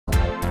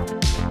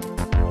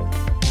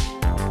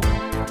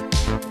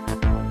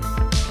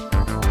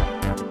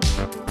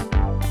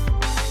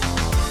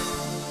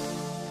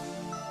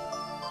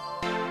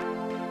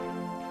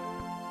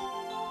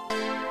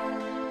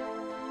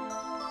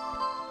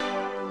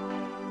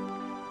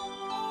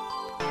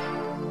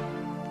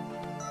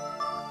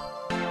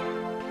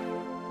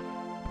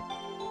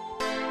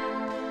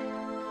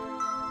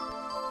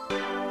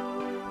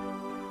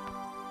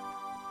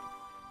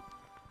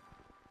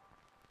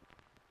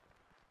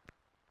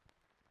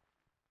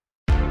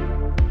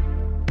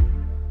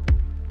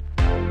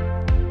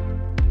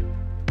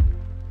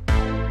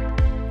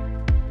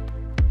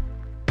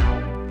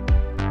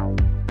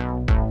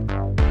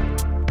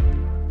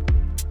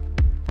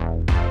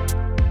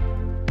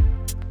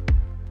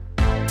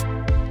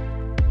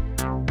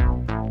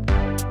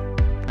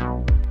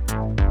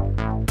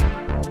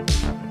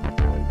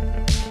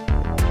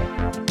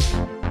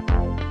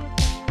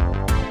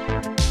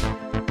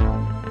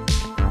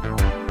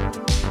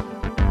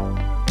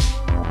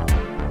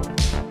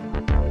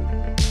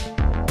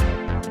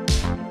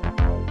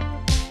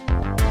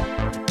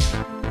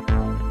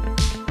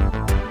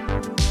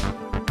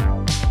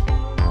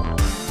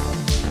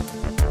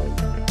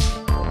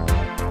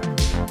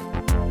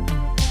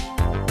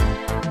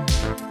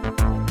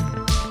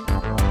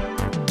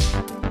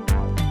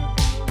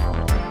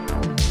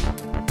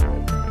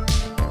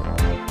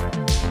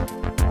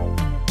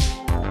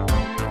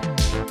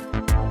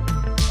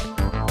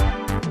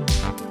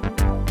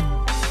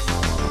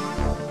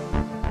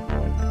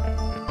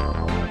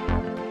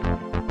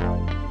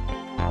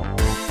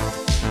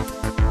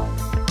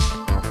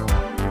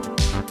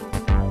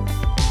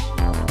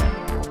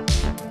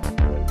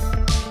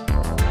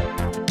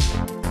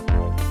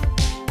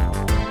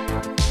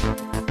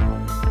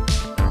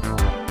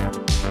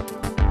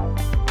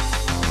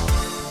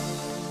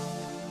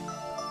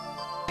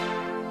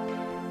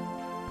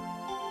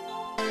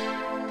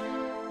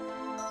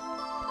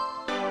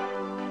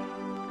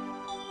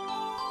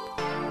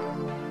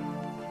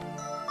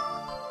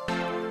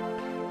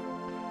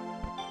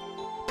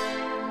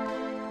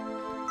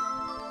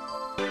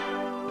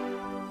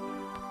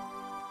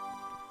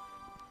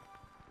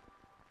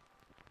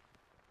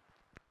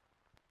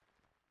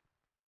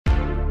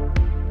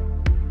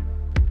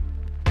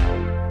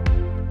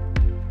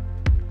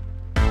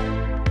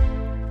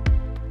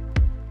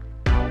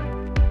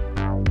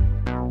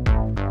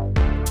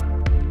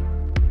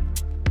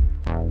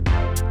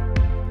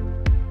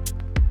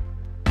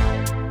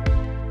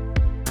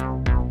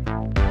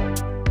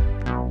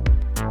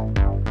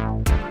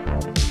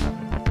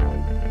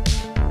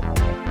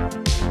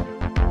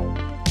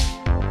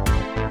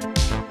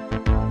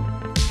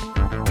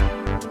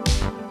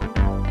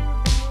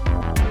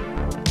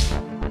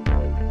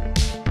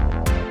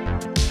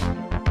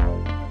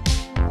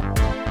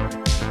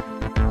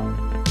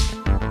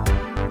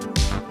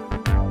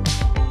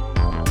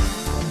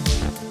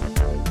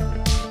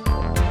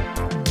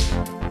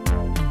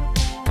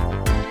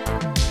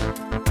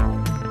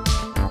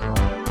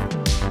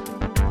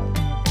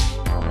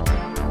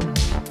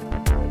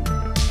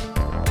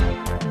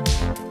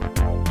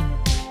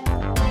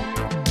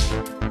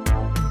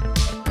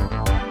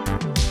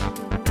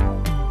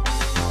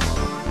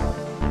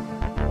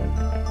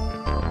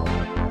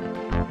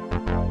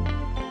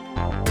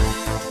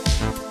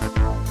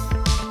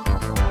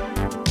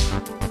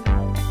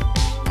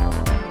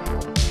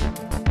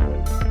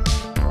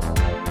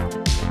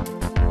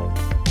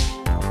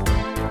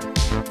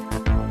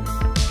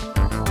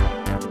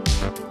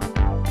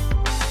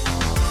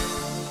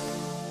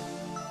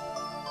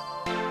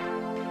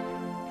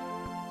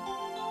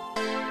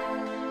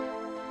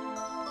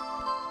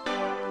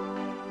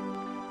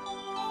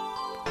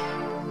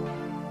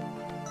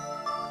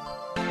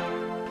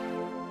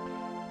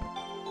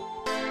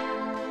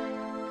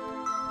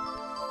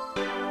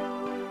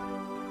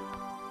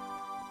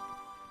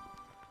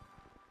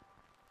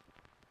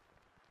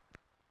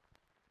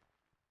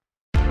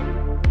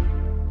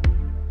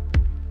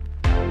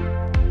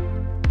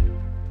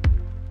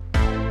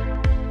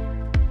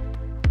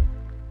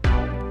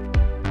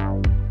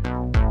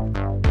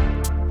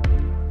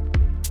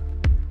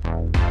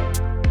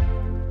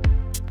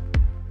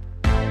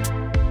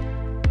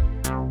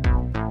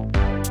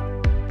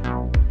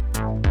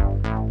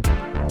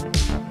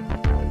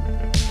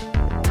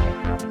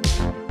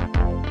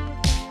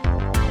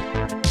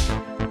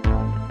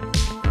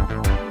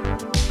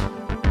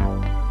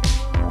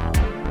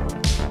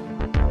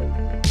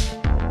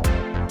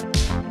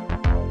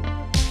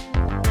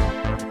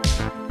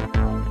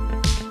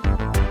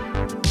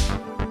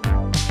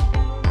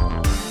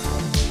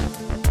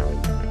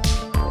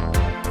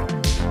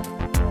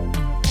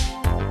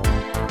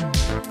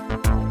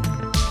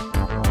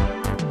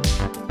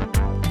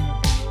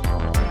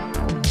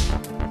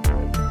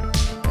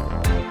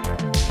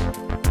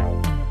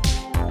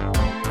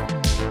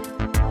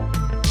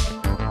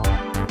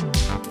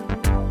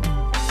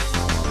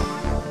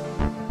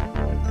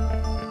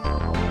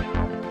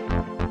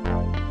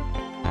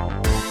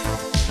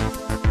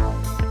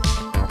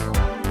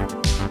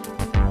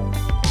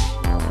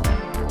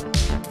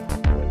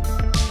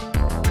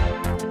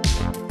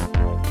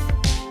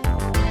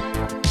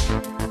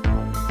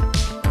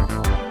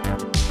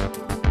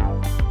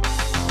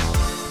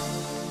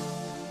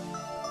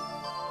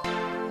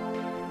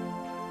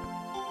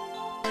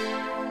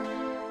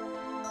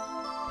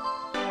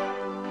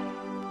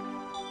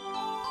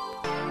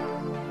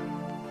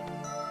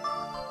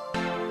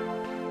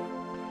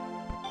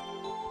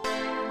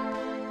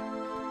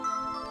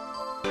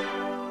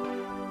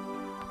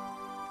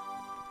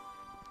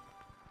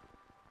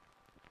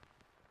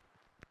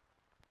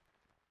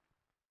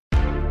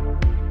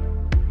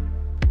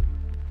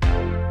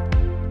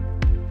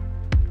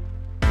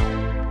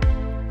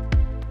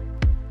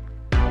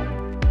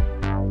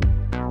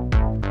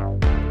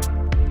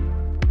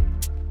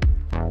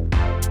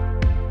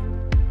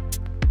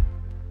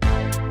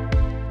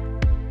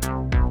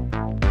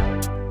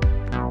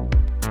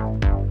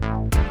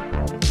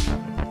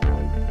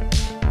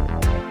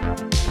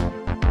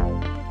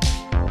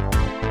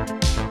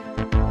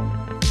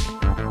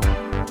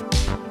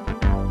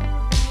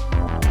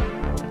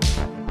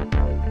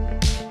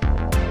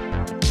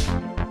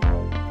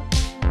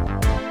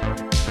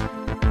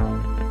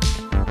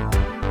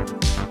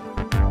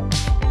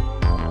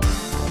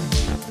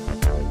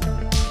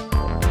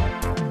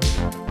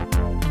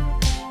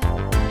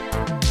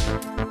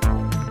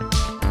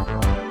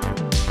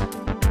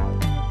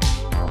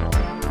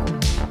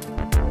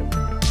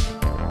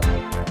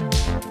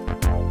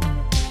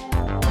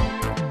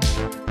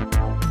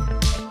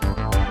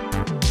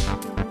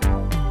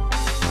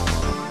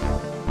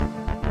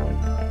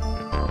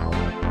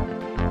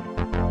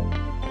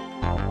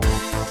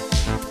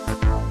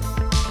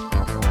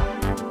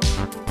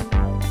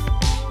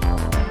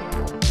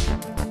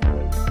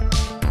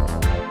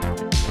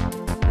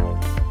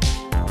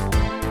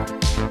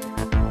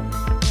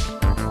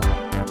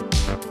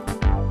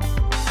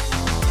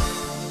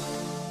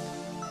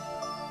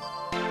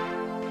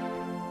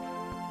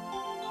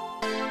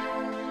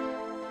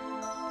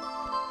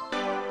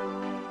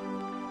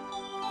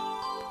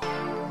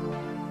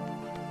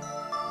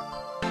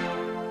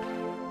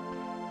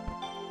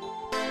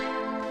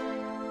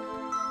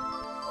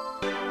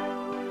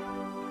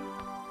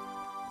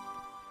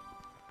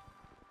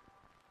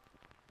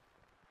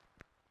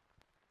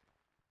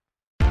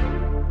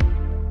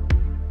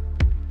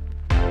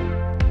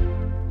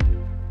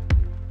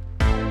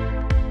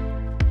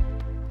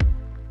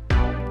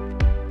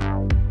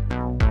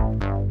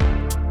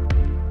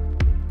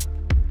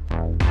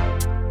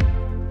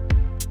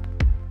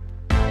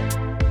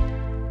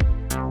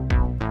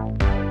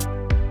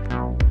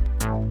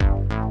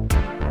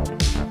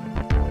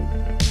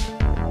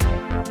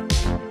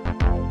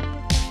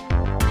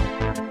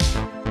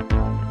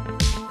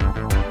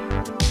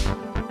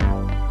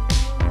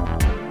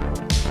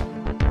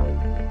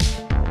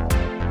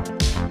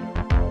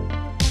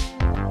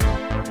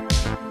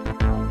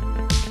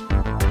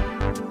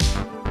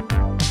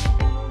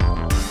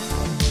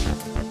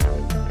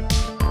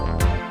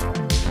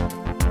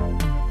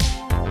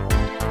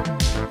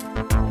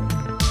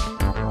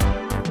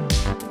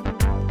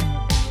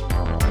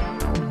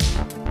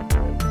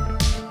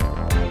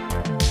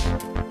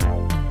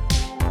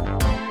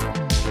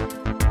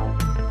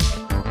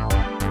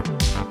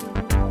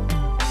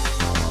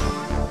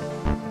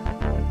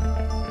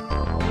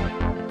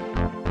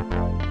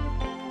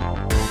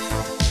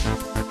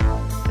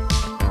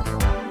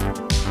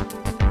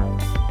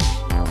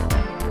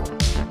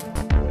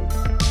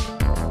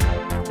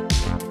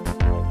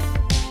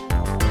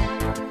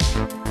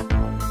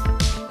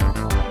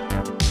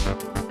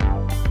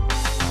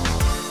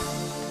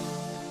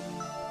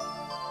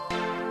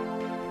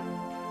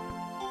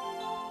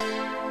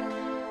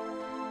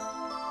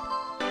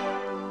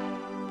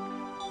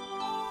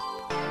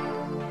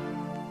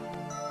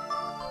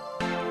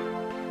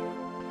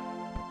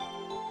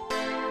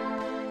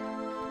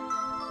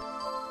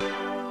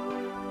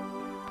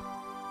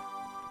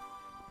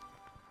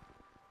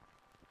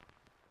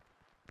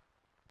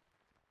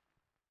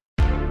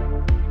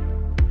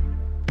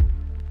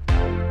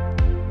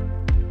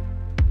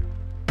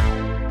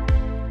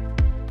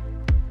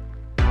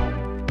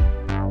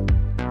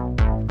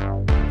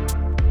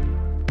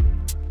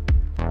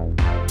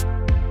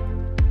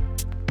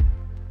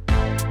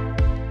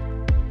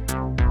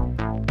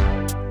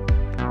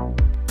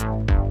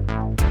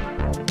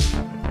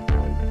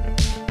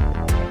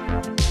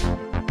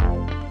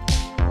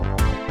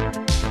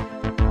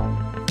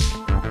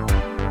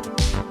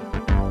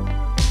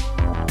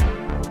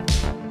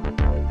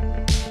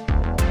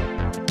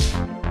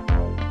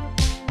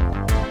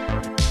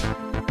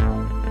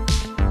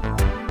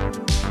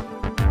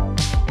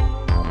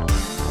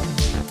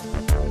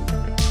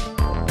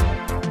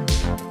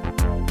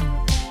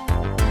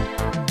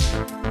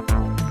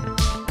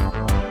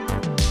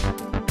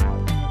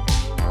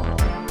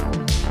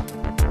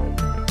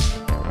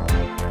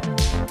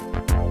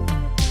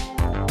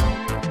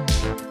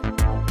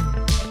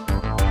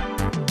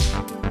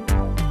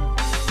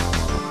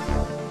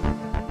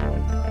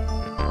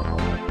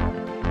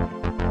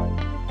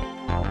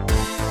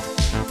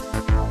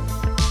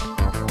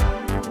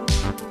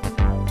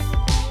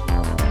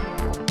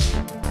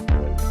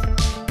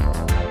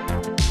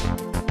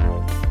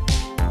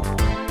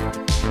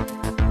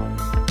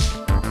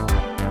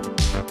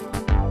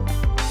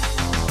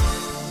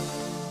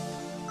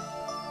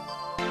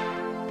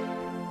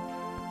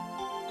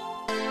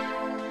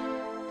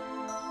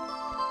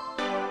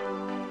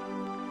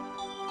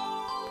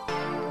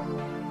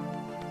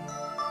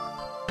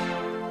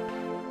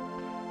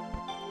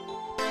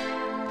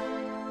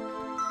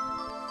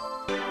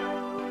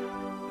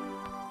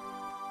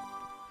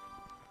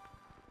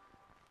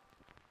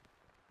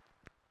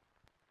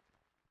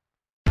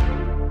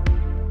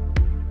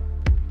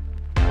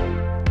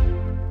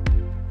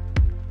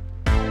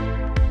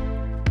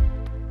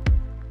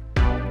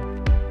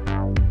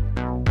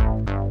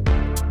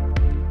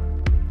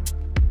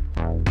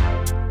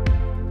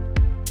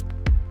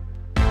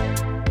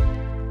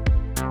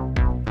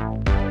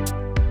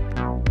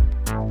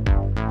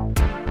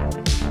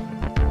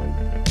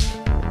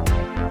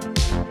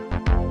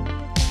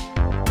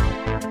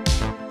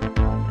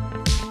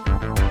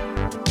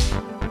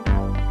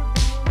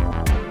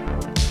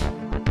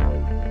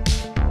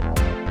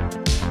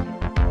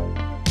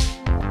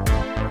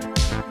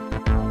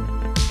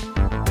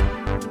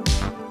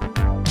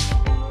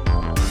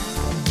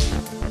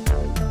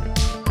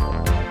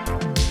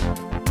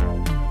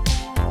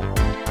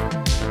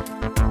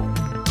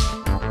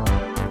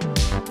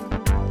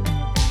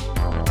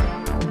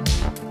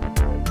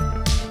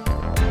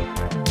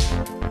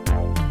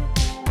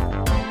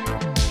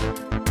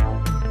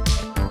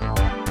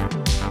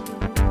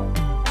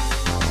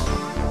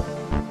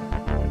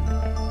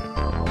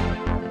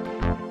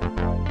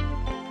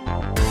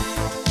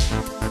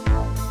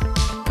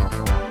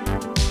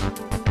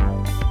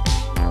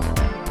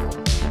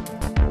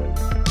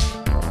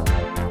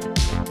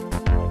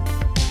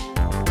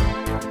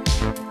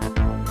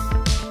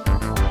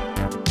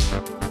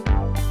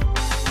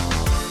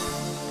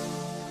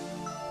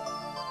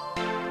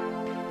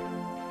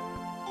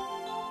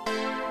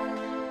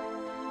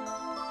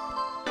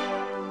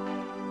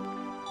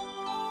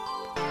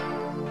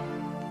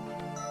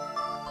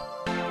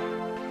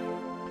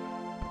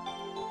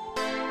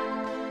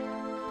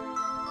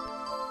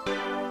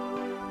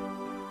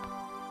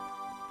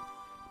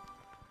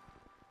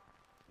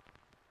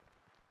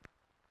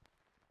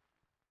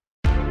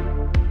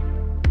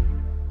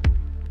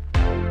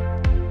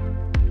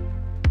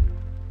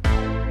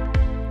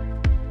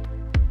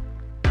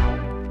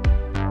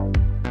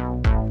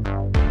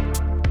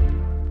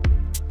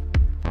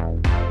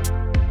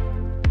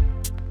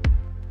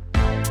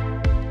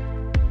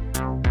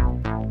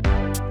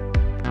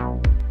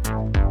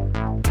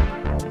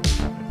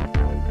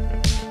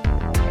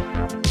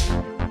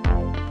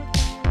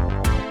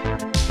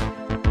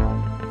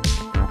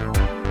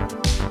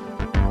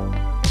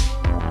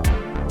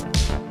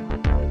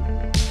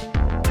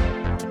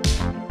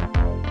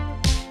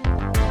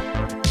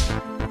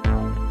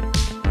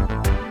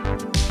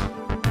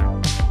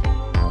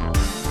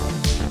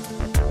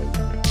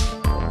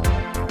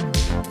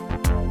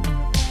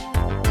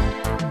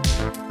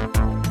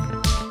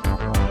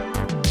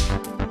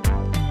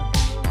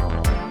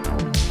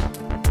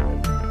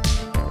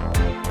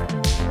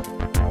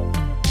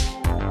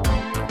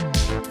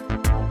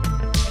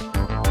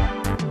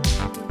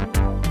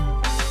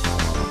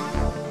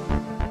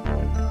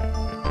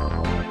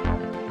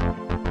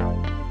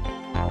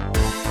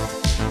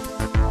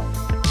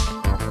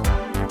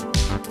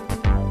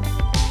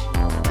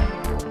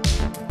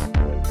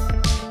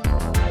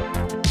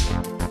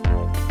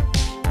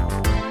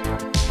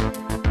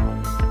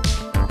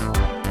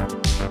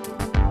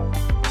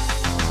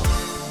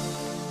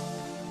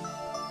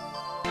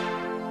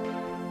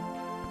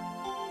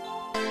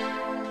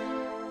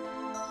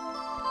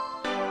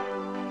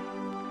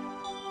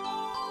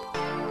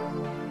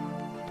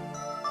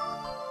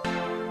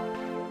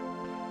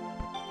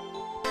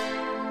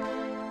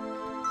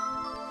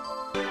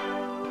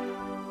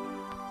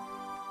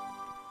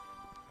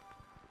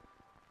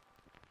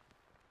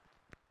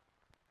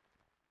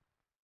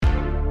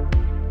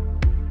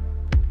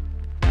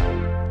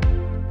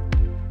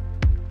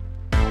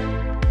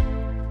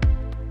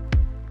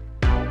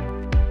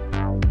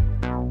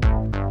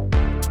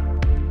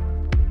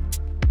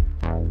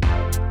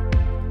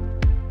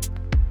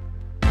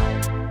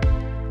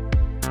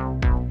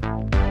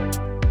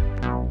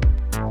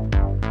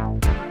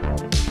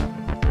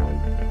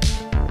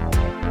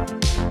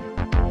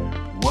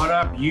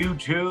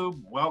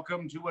YouTube.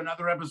 Welcome to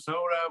another episode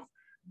of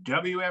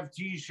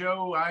WFT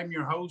Show. I'm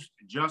your host,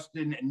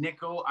 Justin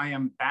Nickel. I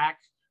am back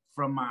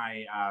from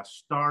my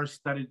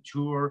star-studded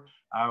tour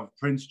of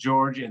Prince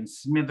George and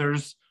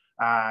Smithers.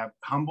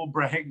 Humble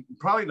brag,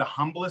 probably the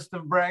humblest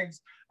of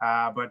brags,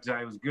 but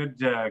it was good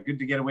to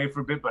get away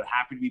for a bit, but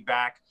happy to be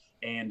back.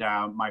 And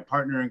my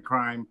partner in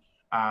crime,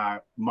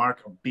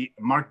 Mark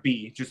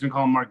B, just gonna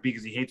call him Mark B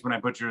because he hates when I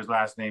butcher his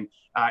last name,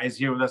 is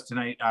here with us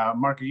tonight.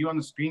 Mark, are you on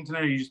the screen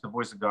tonight, or are you just the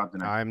voice of God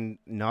tonight? I'm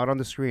not on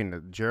the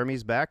screen.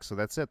 Jeremy's back, so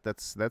that's it.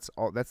 That's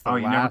all. That's the oh,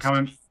 last. You're never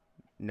coming?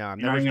 No, I'm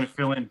You're never not even gonna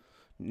fill in.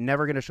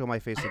 Never gonna show my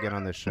face again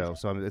on this show.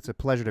 So it's a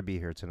pleasure to be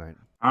here tonight.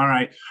 All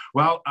right.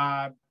 Well,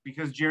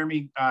 because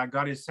Jeremy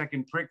got his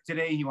second prick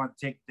today, he wanted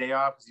to take the day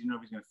off because he didn't know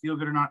if he's gonna feel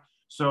good or not.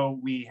 So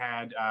we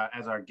had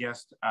as our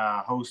guest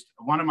host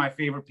one of my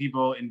favorite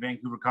people in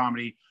Vancouver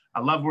comedy. I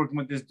love working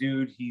with this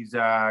dude. He's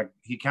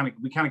we kind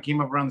of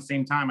came up around the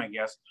same time, I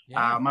guess.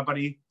 Yeah. My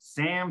buddy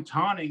Sam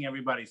Tonning,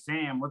 everybody.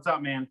 Sam, what's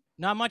up, man?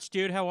 Not much,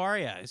 dude. How are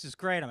you? This is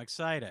great. I'm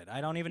excited. I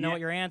don't even know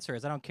what your answer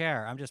is. I don't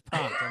care. I'm just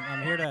pumped.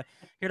 I'm here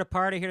to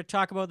party, here to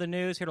talk about the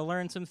news, here to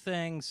learn some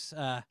things.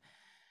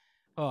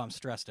 I'm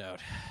stressed out.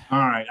 All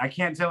right. I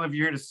can't tell if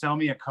you're here to sell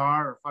me a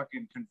car or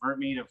fucking convert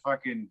me to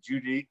fucking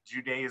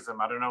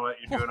Judaism. I don't know what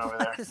you're doing over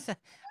there.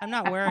 I'm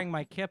not wearing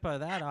my kippah,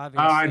 that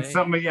obviously. Oh, it's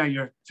something. Yeah,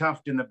 you're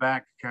tuft in the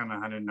back, kind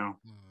of. I didn't know.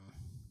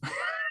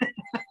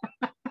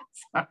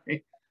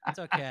 Sorry. It's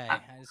okay.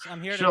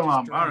 I'm here to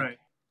Shalom. just All drink.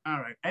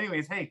 right.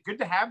 Anyways, hey, good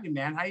to have you,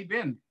 man. How you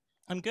been?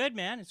 I'm good,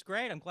 man. It's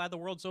great. I'm glad the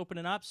world's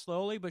opening up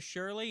slowly but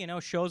surely. You know,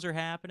 shows are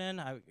happening.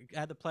 I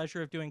had the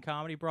pleasure of doing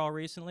Comedy Brawl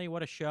recently.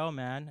 What a show,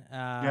 man.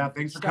 Yeah,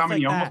 thanks for stuff coming.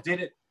 like You that. almost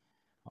did it.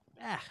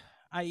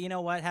 You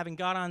know what? Having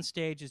got on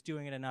stage is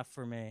doing it enough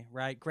for me,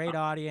 right? Great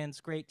audience,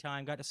 great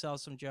time. Got to tell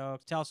some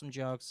jokes.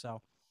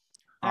 So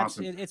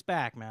Awesome. It's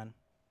back, man.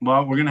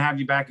 Well, we're gonna have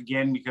you back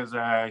again because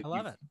I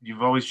love it.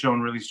 You've always shown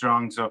really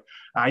strong. So,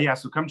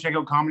 so come check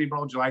out Comedy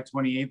Brawl July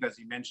 28th, as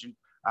you mentioned.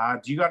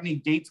 Do you got any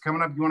dates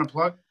coming up you want to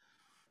plug?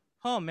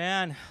 Oh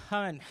man,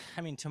 I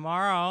mean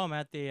tomorrow I'm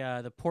at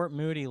the Port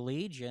Moody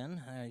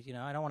Legion. I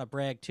don't want to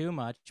brag too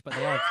much, but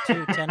they have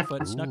two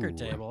 10-foot snooker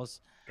tables.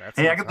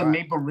 Hey, I got the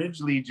Maple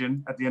Ridge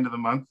Legion at the end of the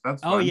month.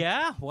 That's fun. Oh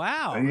yeah,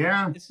 wow.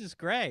 Yeah, this is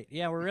great.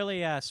 Yeah, we're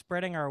really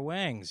spreading our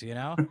wings. You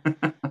know,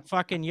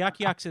 fucking Yuck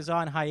Yucks is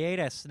on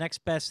hiatus.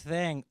 Next best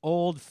thing,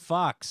 old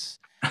fucks.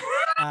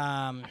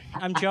 I'm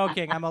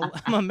joking. I'm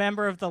a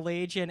member of the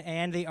Legion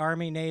and the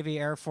Army, Navy,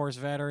 Air Force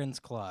Veterans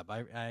Club.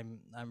 I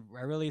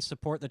really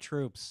support the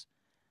troops.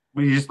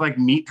 Well, you just like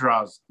meat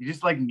draws.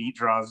 Just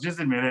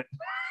admit it.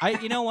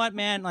 You know what,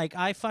 man? Like,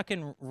 I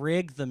fucking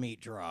rig the meat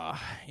draw,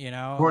 you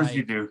know? Of course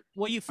you do.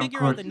 Well, you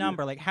figure out the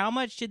number. Like, how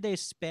much did they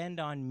spend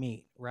on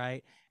meat,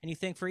 right? And you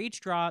think for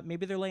each draw,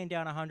 maybe they're laying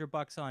down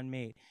 $100 on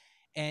meat.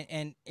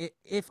 And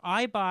if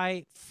I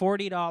buy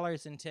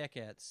 $40 in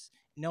tickets,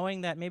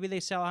 knowing that maybe they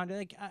sell 100,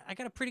 like, I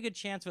got a pretty good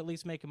chance of at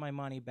least making my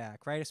money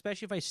back, right?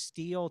 Especially if I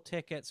steal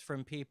tickets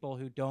from people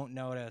who don't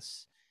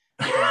notice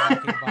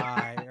walking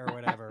by or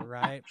whatever,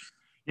 right?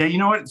 Yeah, you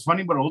know what? It's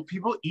funny, but old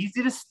people,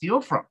 easy to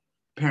steal from,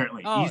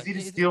 apparently. Easy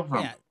to steal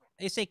from. Yeah,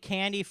 they say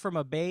candy from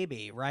a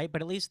baby, right?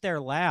 But at least they're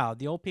loud.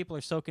 The old people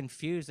are so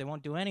confused, they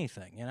won't do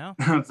anything, you know?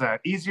 What's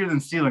that? Easier than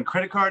stealing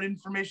credit card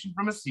information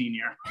from a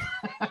senior.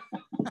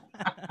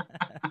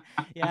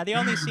 Yeah, the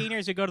only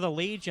seniors who go to the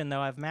Legion,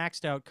 though, have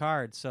maxed out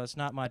cards, so it's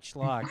not much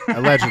luck.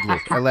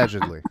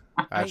 Allegedly.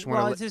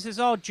 This is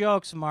all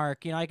jokes,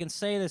 Mark. You know, I can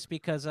say this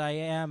because I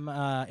am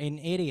an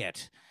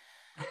idiot.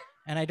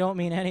 And I don't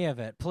mean any of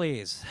it,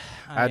 please.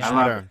 I just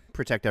want to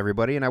protect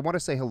everybody, and I want to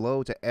say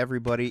hello to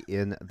everybody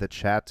in the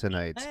chat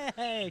tonight.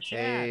 Hey, chat.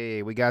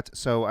 Hey,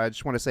 I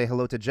just want to say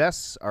hello to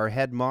Jess, our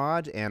head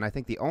mod, and I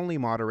think the only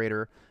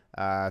moderator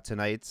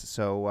tonight.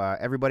 So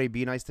everybody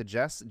be nice to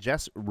Jess.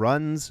 Jess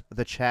runs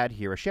the chat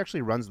here. She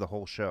actually runs the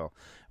whole show.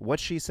 What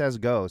she says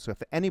goes. So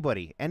if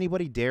anybody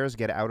dares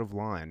get out of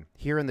line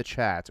here in the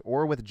chat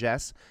or with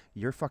Jess,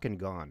 you're fucking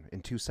gone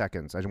in 2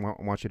 seconds. I just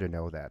want you to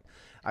know that.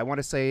 I want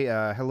to say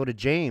hello to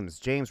James.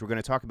 James, we're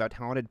going to talk about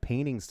haunted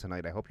paintings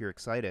tonight. I hope you're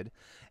excited.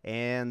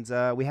 And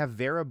we have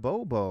Vera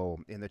Bobo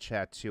in the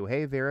chat too.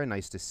 Hey, Vera,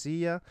 nice to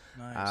see you.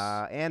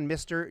 Nice. And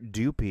Mr.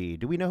 Doopy.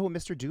 Do we know who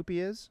Mr.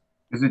 Doopy is?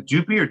 Is it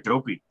Doopy or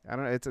Dopey? I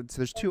don't know.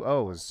 There's two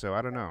O's, so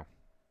I don't know.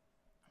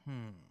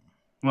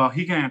 Well,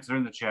 he can answer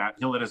in the chat.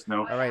 He'll let us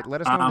know. All right,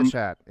 let us know in the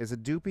chat. Is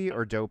it Doopy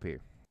or Dopey?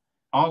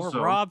 Also,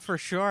 or Rob for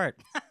short.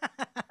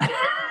 I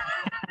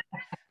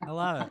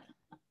love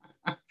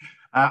it.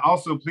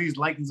 Also, please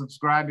like and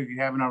subscribe if you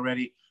haven't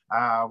already.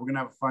 We're going to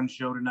have a fun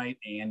show tonight,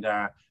 and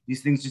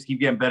these things just keep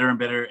getting better and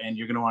better, and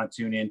you're going to want to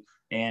tune in.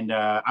 And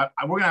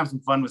we're going to have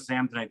some fun with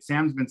Sam tonight.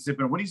 Sam's been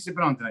sipping. What are you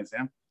sipping on tonight,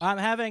 Sam? I'm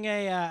having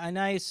a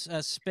nice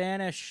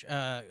Spanish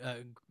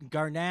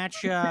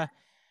Garnacha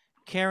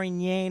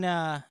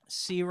Cariñena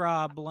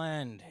Syrah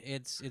blend.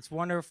 It's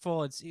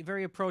wonderful. It's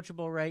very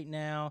approachable right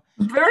now.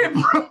 Very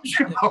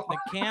approachable. The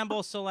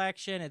Campbell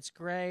selection, it's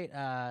great.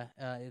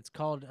 It's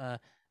called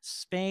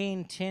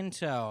Spain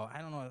Tinto.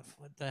 I don't know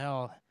what the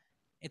hell.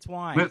 It's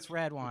wine. It's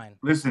red wine.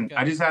 Listen, Go.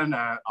 I just had an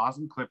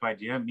awesome clip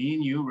idea. Me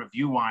and you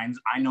review wines.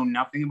 I know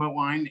nothing about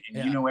wine,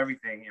 and you know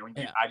everything.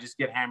 And I just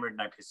get hammered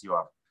and I piss you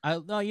off.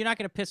 No, you're not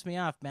going to piss me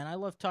off, man. I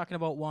love talking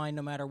about wine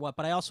no matter what.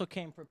 But I also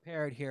came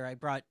prepared here. I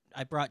brought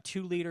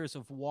 2 liters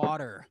of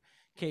water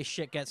in case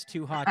shit gets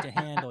too hot to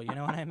handle. You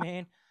know what I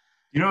mean?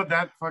 You know what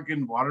that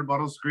fucking water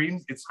bottle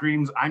screams? It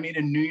screams, I made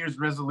a New Year's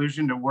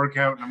resolution to work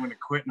out and I'm going to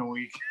quit in a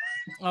week.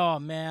 Oh,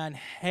 man.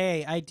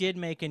 Hey, I did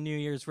make a New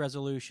Year's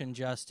resolution,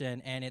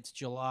 Justin, and it's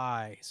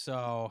July.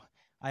 So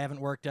I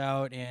haven't worked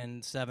out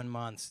in 7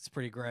 months. It's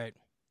pretty great.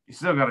 You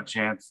still got a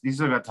chance. You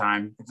still got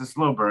time. It's a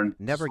slow burn.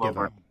 Never give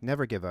up.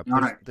 Never give up.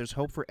 Right. There's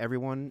hope for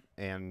everyone,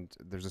 and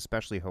there's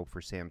especially hope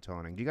for Sam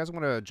Toning. Do you guys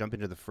want to jump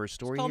into the first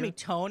story? You call me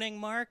Toning,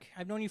 Mark?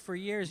 I've known you for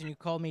years, and you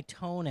called me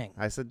Toning.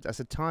 I said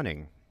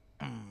Toning.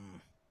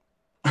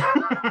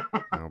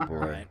 Oh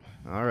boy!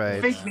 All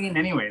right. Fake name,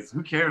 anyways.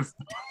 Who cares?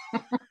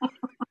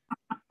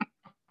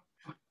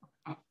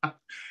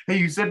 Hey,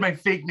 you said my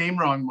fake name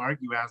wrong, Mark.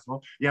 You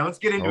asshole. Yeah, let's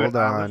get into it. Hold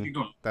on. Let's get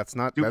going. That's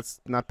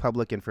not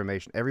public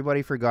information.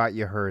 Everybody forgot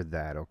you heard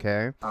that.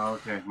 Okay. Oh,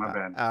 okay. My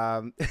bad.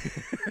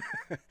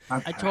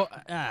 I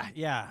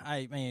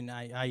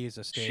use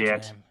a stage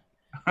Shit. name.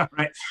 All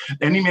right.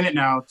 Any minute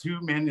now,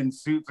 2 men in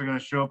suits are going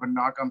to show up and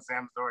knock on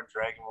Sam's door and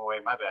drag him away.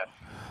 My bad.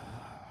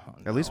 Oh,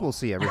 At least we'll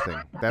see everything.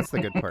 That's the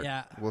good part.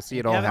 Yeah. We'll see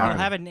it all happen. We'll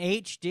have an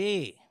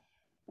HD.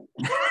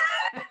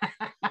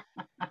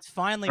 It's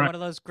finally one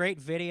of those great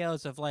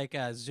videos of like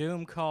a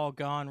Zoom call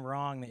gone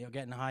wrong that you'll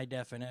get in high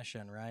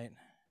definition, right?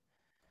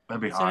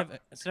 That'd be hot.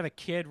 Instead of a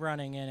kid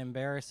running in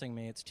embarrassing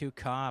me, it's 2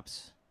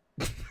 cops.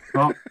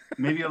 Well,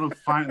 maybe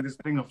this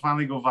thing will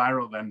finally go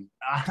viral then.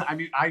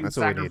 I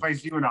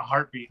sacrifice you in a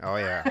heartbeat. Oh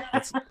yeah.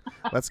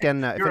 Let's get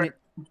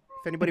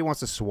if anybody wants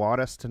to swat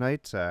us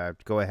tonight,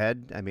 go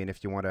ahead. I mean,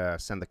 if you want to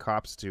send the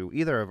cops to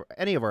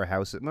any of our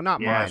houses, well,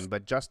 not mine,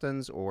 but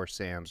Justin's or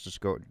Sam's, just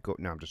go.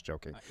 No, I'm just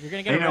joking. You're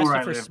gonna get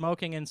arrested for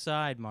smoking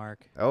inside,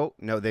 Mark. Oh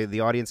no, the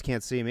audience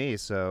can't see me,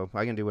 so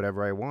I can do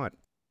whatever I want.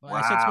 Well,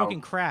 I said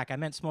smoking crack. I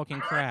meant smoking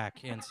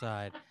crack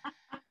inside.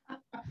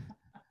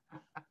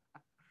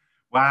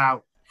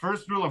 Wow.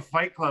 First rule of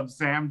Fight Club,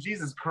 Sam.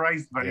 Jesus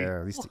Christ, buddy.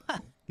 Yeah,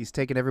 he's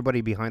taking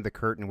everybody behind the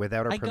curtain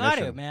without our permission. I got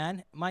it,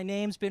 man. My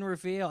name's been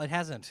revealed. It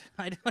hasn't.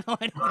 I don't know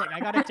anything. I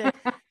got to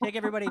take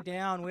everybody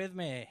down with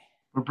me.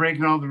 We're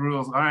breaking all the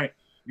rules. All right.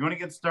 You want to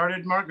get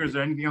started, Mark, or is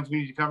there anything else we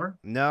need to cover?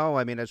 No,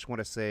 I mean, I just want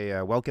to say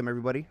welcome,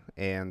 everybody,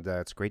 and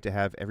it's great to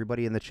have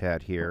everybody in the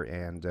chat here,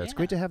 and it's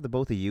great to have the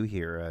both of you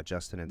here,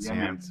 Justin and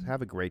Sam.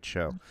 Have a great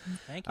show.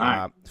 Thank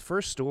you.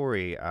 First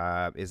story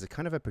is a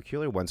kind of a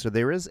peculiar one. So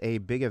there is a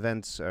big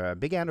event,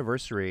 big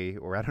anniversary,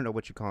 or I don't know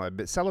what you call it,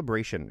 but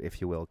celebration, if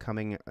you will,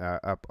 coming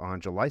up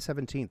on July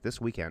 17th, this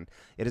weekend.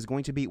 It is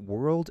going to be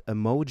World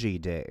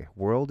Emoji Day.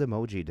 World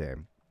Emoji Day.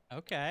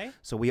 Okay.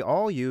 So we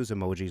all use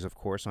emojis, of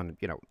course, on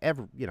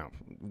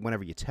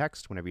whenever you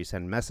text, whenever you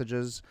send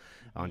messages,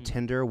 on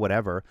Tinder,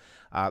 whatever.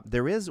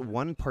 There is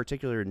one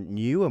particular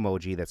new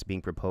emoji that's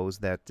being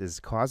proposed that is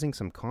causing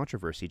some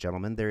controversy,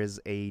 gentlemen. There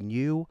is a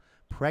new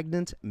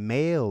pregnant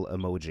male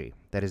emoji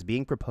that is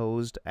being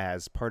proposed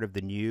as part of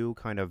the new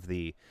kind of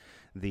the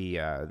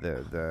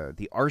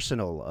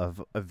arsenal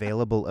of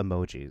available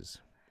emojis.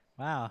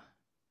 Wow.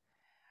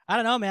 I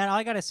don't know, man. All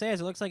I gotta say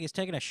is it looks like he's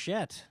taking a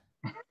shit.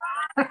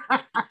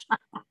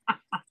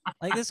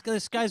 Like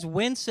this guy's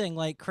wincing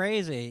like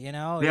crazy, you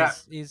know. Yeah.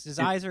 His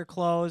eyes are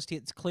closed.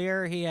 It's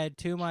clear he had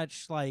too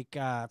much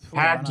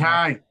pad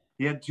thai.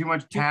 He had too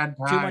much pad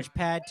thai. Too much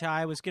pad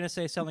thai. I was gonna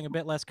say something a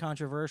bit less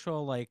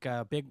controversial, like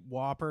big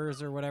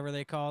whoppers or whatever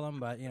they call them,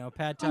 but you know,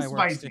 pad thai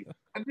works too.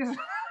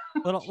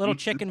 little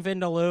chicken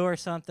vindaloo or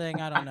something.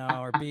 I don't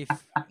know, or beef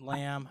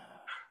lamb.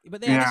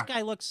 But this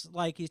guy looks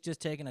like he's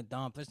just taking a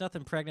dump. There's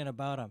nothing pregnant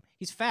about him.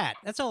 He's fat.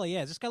 That's all he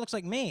is. This guy looks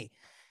like me.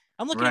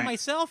 I'm looking at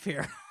myself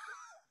here.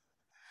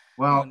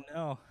 Well,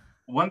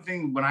 one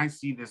thing when I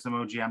see this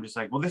emoji, I'm just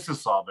like, well, this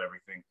has solved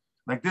everything.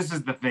 Like, this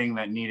is the thing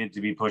that needed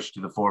to be pushed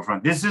to the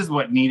forefront. This is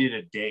what needed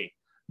a day.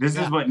 This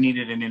is what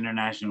needed an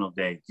international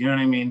day. Do you know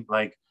what I mean?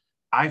 Like,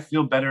 I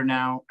feel better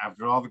now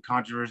after all the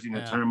controversy and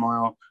the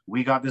turmoil.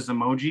 We got this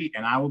emoji,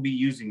 and I will be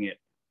using it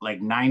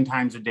like 9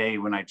 times a day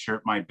when I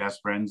chirp my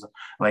best friends,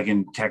 like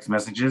in text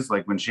messages,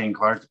 like when Shane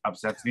Clark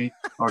upsets me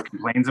or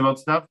complains about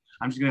stuff.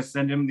 I'm just going to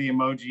send him the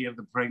emoji of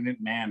the pregnant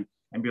man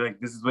and be like,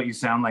 this is what you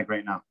sound like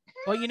right now.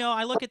 Well, you know,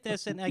 I look at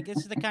this and like, this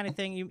is the kind of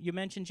thing you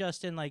mentioned,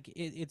 Justin, like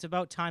it's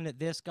about time that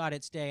this got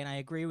its day. And I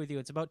agree with you.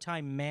 It's about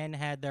time men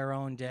had their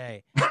own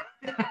day.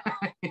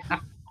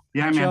 Yeah,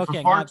 man,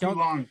 joking. For far too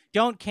long.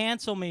 Don't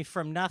cancel me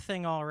from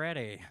nothing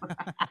already.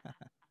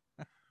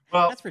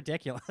 Well, that's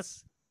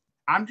ridiculous.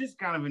 I'm just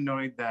kind of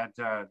annoyed that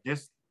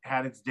this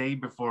had its day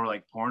before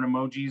like porn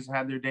emojis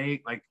had their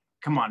day. Like,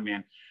 come on,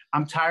 man.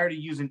 I'm tired of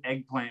using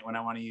eggplant when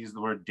I want to use the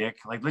word dick.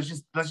 Like, let's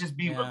just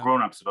be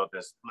grown-ups about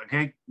this.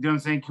 Okay, you know what I'm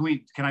saying?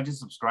 Can I just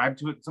subscribe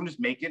to it? Someone just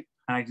make it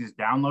and I just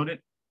download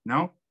it?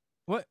 No.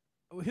 What?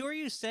 Who are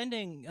you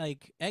sending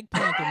like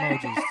eggplant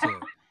emojis to?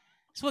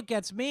 That's what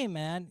gets me,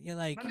 man. You're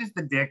like, not just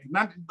the dick,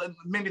 not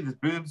maybe there's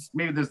boobs,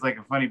 maybe there's like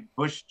a funny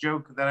Bush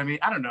joke that I mean,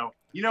 I don't know.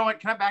 You know what?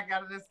 Can I back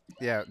out of this?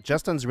 Yeah,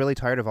 Justin's really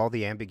tired of all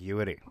the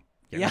ambiguity.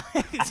 yeah,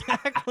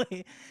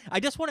 exactly. I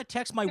just want to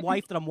text my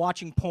wife that I'm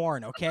watching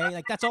porn. Okay,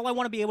 like that's all I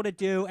want to be able to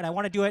do, and I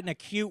want to do it in a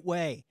cute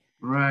way.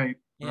 Right.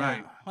 Yeah.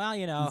 Right. Well,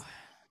 you know,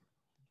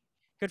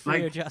 good for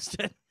Like- you,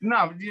 Justin.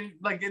 No, you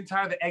like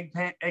entire the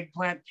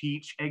eggplant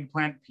peach.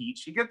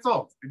 It gets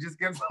old. It just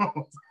gets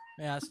old.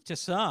 Yeah, to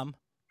some.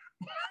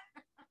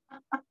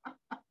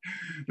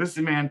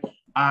 Listen, man.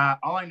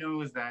 All I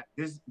know is that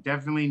this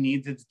definitely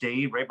needs its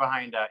day right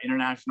behind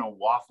International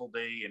Waffle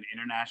Day and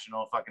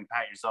International fucking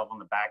Pat Yourself on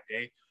the Back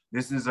Day.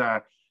 This is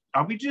are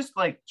we just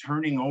like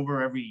turning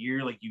over every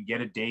year? Like you get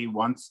a day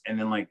once, and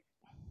then like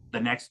the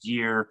next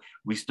year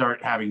we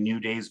start having new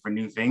days for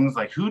new things.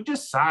 Like who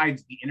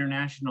decides the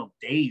international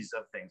days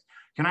of things?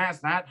 Can I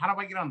ask that? How do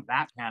I get on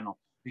that panel?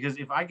 Because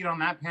if I get on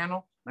that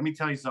panel, let me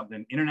tell you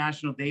something.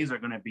 International days are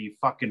going to be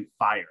fucking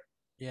fire.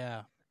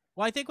 Yeah.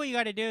 Well, I think what you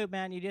got to do,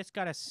 man, you just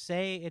got to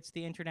say it's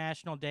the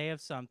International Day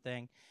of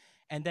something,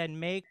 and then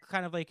make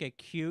kind of like a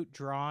cute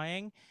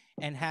drawing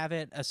and have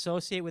it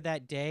associate with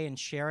that day and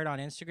share it on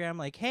Instagram.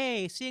 Like,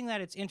 hey, seeing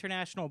that it's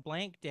International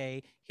Blank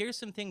Day, here's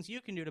some things you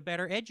can do to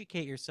better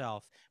educate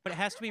yourself. But it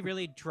has to be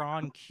really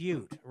drawn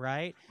cute,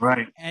 right?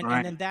 Right. And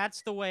right. then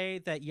that's the way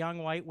that young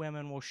white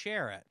women will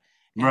share it.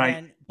 And Right.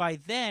 then by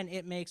then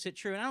it makes it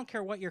true. And I don't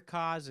care what your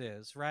cause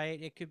is,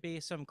 right? It could be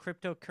some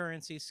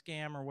cryptocurrency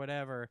scam or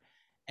whatever.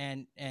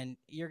 And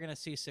you're gonna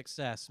see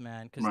success,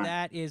 man, because Right.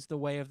 that is the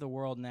way of the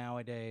world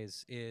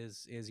nowadays.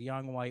 Is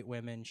young white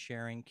women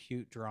sharing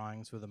cute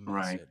drawings with a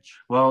Right. message.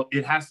 Well,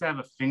 it has to have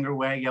a finger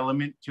wag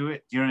element to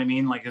it. Do you know what I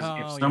mean? Like if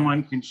Oh,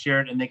 someone can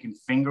share it and they can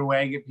finger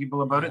wag at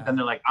people about it, then Yeah.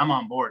 they're like, I'm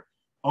on board.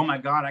 Oh my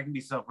God, I can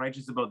be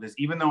self-righteous about this.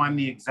 Even though I'm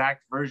the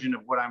exact version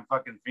of what I'm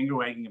fucking finger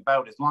wagging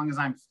about, as long as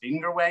I'm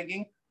finger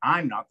wagging,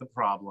 I'm not the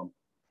problem.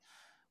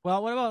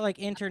 Well, what about like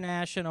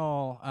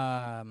international?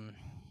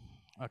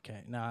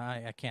 Okay, no,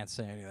 I can't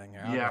say anything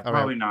here. I'll Yeah, go.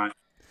 probably not.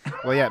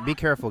 Well, yeah, be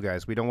careful,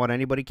 guys. We don't want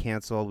anybody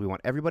canceled. We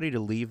want everybody to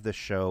leave the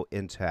show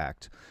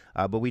intact.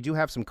 But we do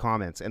have some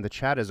comments, and the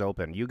chat is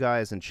open. You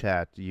guys in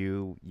chat,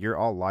 you're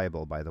all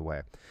liable, by the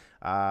way.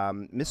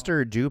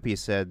 Mr. Doopy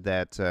said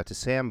that to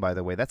Sam, by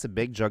the way, that's a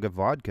big jug of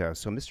vodka.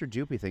 So Mr.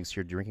 Doopy thinks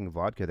you're drinking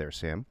vodka there,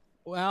 Sam.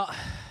 Well,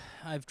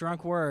 I've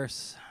drunk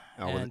worse.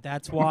 Oh, well, And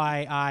that's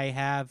why I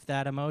have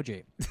that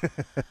emoji.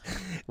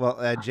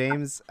 Well,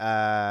 James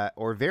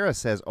or Vera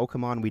says, "Oh,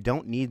 come on, we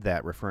don't need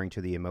that," referring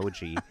to the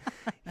emoji.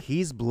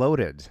 He's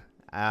bloated.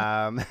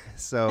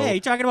 So Hey,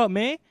 you talking about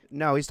me?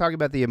 no, he's talking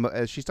about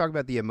the she's talking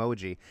about the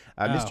emoji.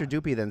 Mr. Oh.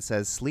 Doopy then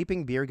says,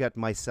 "Sleeping beer gut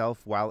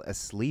myself while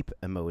asleep"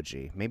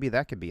 emoji. Maybe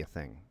that could be a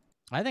thing.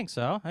 I think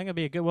so. I think it'd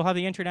be a good. We'll have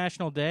the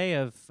International Day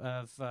of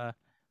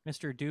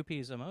Mr.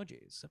 Doopy's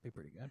emojis. That'd be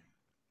pretty good.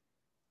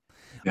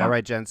 Yeah. All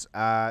right, gents.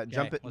 let's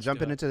Jumping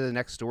do it. into the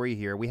next story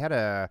here. We had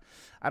I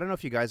don't know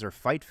if you guys are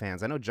fight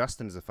fans. I know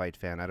Justin is a fight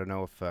fan. I don't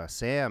know if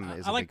Sam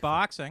is. I like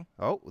boxing.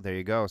 Oh, there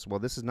you go. So, well,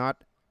 this does not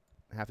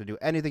have to do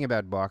anything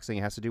about boxing.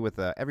 It has to do with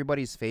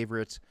everybody's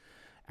favorite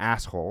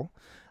asshole,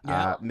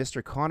 Yeah.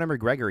 Mr. Conor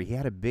McGregor. He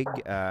had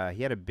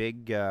a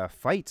big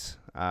fight,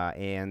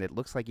 and it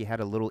looks like he had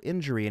a little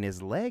injury in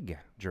his leg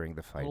during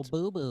the fight.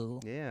 Little boo boo.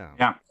 Yeah.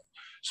 Yeah.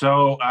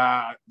 So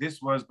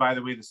this was, by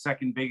the way, the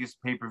second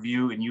biggest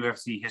pay-per-view in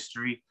UFC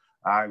history.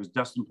 It was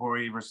Dustin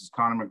Poirier versus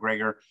Conor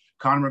McGregor.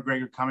 Conor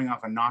McGregor coming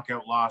off a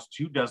knockout loss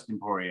to Dustin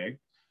Poirier.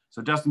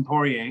 So Dustin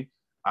Poirier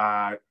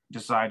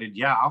decided,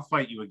 yeah, I'll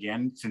fight you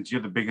again since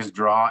you're the biggest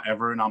draw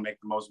ever and I'll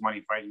make the most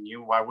money fighting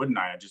you. Why wouldn't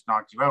I? I just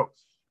knocked you out.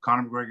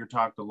 Conor McGregor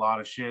talked a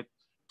lot of shit,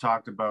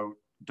 talked about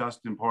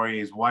Dustin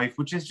Poirier's wife,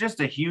 which is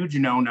just a huge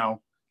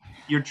no-no.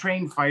 You're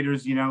trained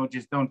fighters,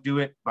 just don't do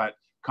it. But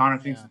Conor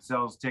thinks it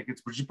sells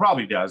tickets, which it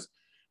probably does.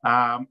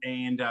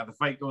 And the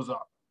fight goes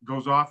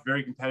off,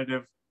 very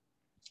competitive,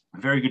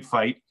 very good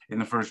fight in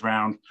the first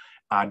round.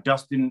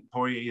 Dustin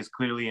Poirier is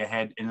clearly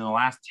ahead. And in the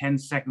last 10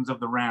 seconds of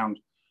the round,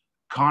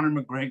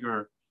 Conor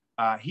McGregor,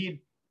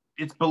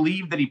 it's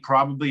believed that he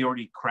probably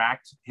already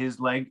cracked his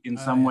leg in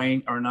some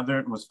way or another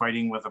and was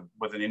fighting with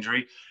an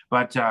injury.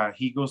 But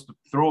he goes to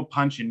throw a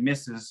punch and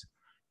misses,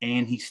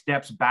 and he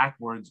steps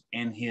backwards,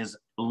 and his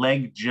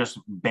leg just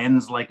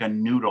bends like a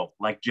noodle,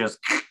 like just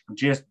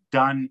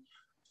done,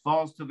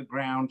 falls to the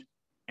ground.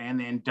 And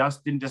then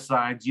Dustin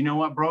decides, you know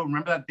what, bro?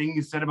 Remember that thing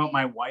you said about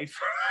my wife?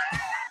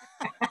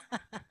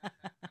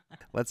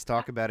 Let's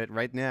talk about it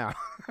right now.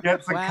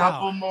 Gets a Wow.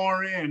 couple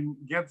more in.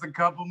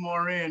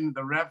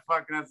 The ref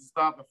fucking has to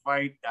stop the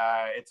fight.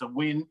 It's a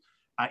win.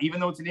 Even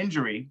though it's an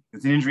injury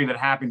that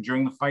happened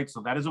during the fight.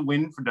 So that is a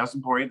win for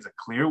Dustin Poirier. It's a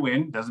clear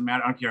win. Doesn't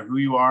matter. I don't care who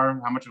you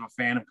are, how much of a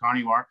fan of Conor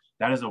you are.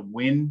 That is a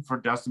win for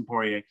Dustin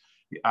Poirier.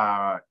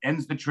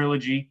 Ends the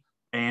trilogy.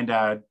 And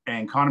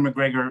Conor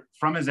McGregor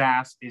from his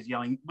ass is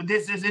yelling,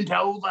 "This isn't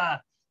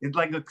over." It's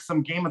like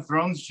some Game of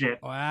Thrones shit.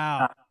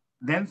 Wow.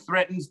 Then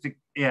threatens to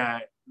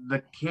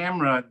the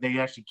camera. They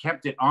actually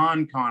kept it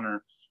on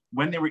Conor,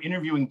 when they were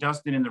interviewing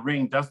Dustin in the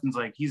ring, Dustin's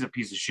like, he's a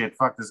piece of shit.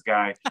 Fuck this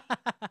guy.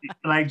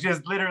 Like,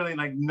 just literally,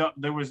 like, no,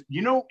 there was,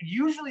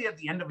 usually at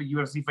the end of a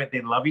UFC fight,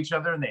 they love each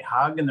other and they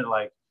hug and they're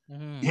like,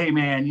 hey,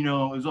 man,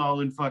 it was all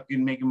in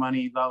fucking making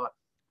money, blah, blah.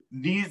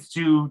 These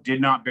two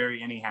did not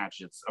bury any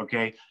hatchets,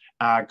 okay?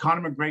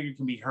 Conor McGregor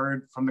can be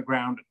heard from the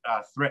ground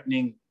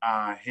threatening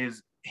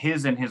his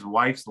and his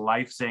wife's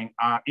life, saying,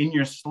 in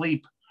your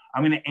sleep,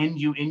 I'm going to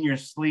end you in your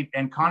sleep.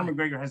 And Conor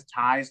McGregor has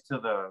ties to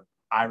the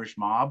Irish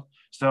mob.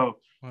 So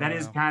that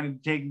is kind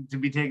of to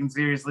be taken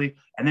seriously.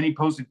 And then he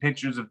posted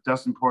pictures of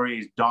Dustin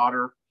Poirier's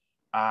daughter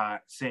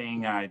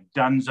saying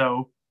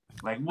Dunzo.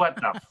 Like,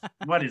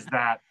 what is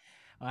that?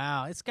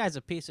 Wow, this guy's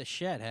a piece of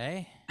shit,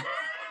 hey?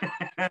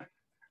 I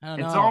don't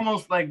know. It's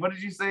almost like, what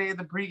did you say in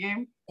the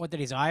pregame? What,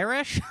 that he's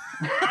Irish?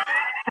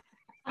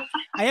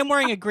 I am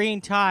wearing a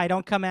green tie.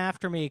 Don't come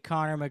after me,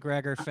 Conor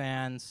McGregor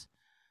fans.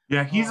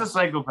 Yeah, he's a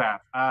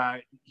psychopath.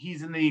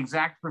 He's in the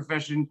exact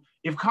profession.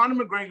 If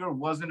Conor McGregor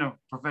wasn't a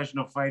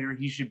professional fighter,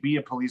 he should be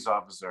a police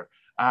officer.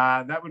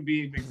 That would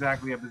be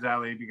exactly up his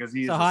alley because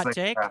he is a hot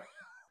psychopath.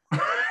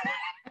 Take.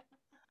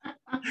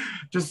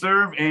 To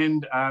serve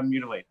and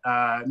mutilate.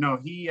 No,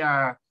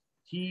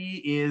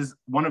 he is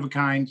one of a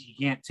kind. He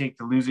can't take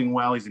the losing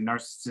well. He's a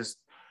narcissist.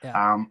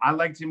 Yeah. I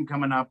liked him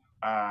coming up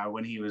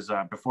when he was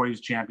before he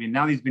was champion.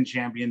 Now that he's been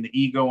champion, the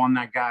ego on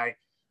that guy,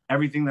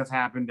 everything that's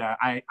happened,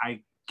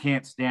 I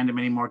can't stand him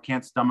anymore.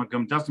 Can't stomach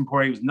him. Dustin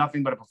Poirier was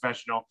nothing but a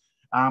professional.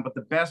 But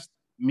the best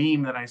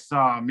meme that I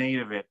saw made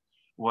of it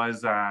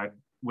was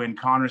when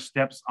Conor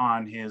steps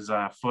on his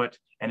foot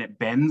and it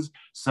bends.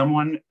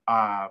 Someone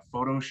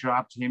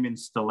photoshopped him in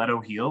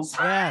stiletto heels.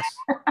 Yes.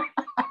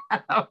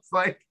 I was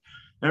like,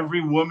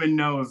 every woman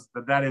knows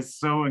that is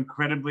so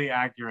incredibly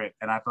accurate.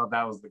 And I thought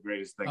that was the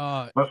greatest thing.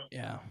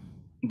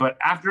 But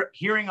after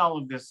hearing all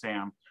of this,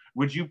 Sam,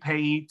 would you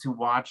pay to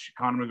watch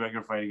Conor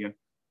McGregor fight again?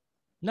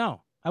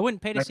 No, I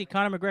wouldn't pay to see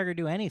Conor McGregor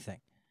do anything.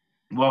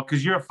 Well,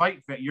 because you're a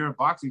fight fan, you're a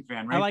boxing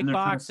fan, right? I like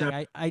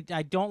boxing. I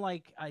don't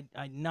like.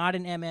 I'm not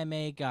an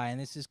MMA guy, and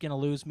this is going to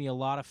lose me a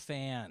lot of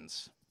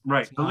fans.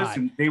 Right, but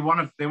listen, they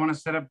want to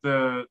set up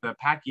the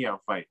Pacquiao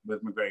fight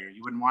with McGregor.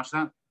 You wouldn't watch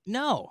that?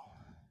 No.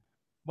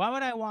 Why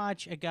would I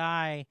watch a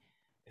guy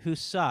who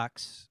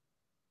sucks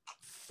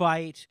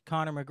fight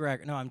Conor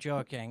McGregor? No, I'm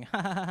joking.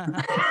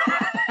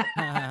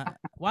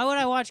 Why would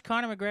I watch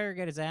Conor McGregor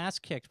get his ass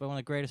kicked by one of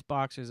the greatest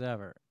boxers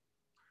ever?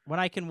 When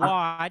I can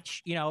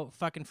watch,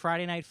 fucking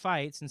Friday night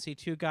fights and see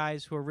two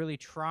guys who are really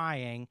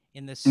trying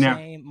in the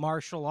same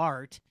martial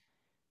art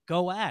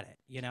go at it,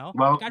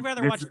 Well, I'd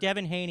rather watch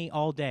Devin Haney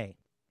all day.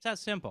 It's that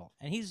simple.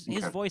 And his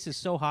voice is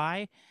so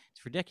high,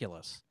 it's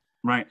ridiculous.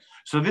 Right.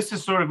 So this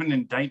is sort of an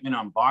indictment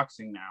on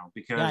boxing now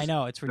because I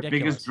know, it's ridiculous.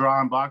 The biggest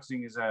draw in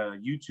boxing is a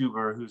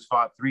YouTuber who's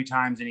fought 3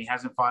 times and he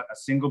hasn't fought a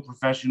single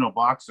professional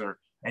boxer.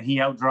 And he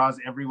outdraws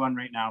everyone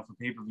right now for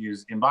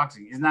pay-per-views in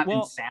boxing. Isn't that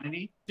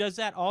insanity? Does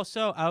that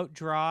also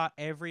outdraw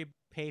every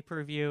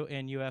pay-per-view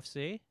in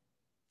UFC?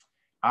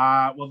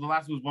 Well, the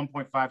last was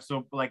 1.5,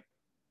 so like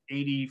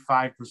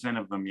 85%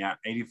 of them,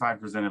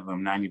 85% of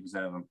them, 90%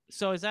 of them.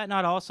 So is that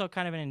not also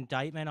kind of an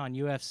indictment on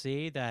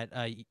UFC that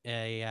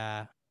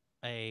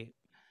a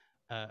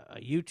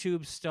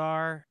YouTube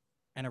star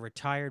and a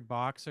retired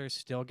boxer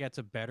still gets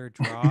a better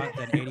draw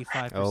than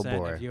 85% of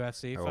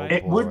UFC fights?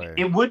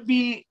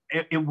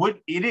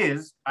 It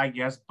is, I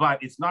guess,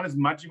 but it's not as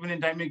much of an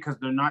indictment because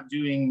they're not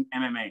doing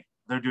MMA.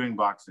 They're doing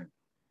boxing,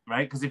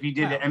 right? Because if he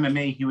did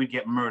MMA, he would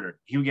get murdered.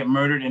 He would get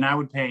murdered, and I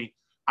would pay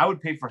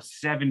for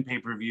 7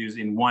 pay-per-views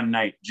in one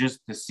night just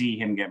to see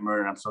him get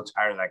murdered. I'm so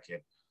tired of that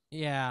kid.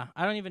 Yeah,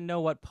 I don't even know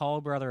what Paul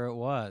brother it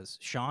was.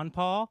 Sean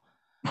Paul?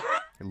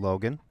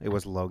 Logan. It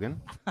was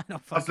Logan. I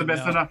don't fucking know.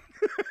 That's the best enough.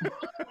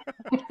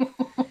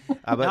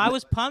 I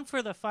was pumped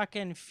for the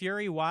fucking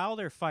Fury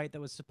Wilder fight that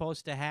was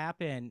supposed to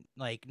happen,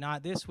 like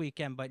not this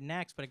weekend, but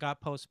next, but it got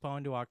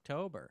postponed to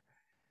October.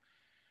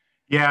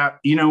 Yeah,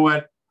 you know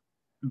what?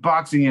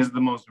 Boxing is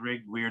the most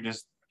rigged,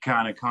 weirdest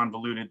kind of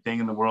convoluted thing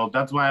in the world.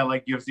 That's why I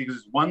like UFC because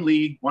it's one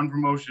league, one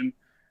promotion.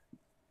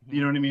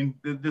 You know what I mean?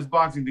 This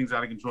boxing thing's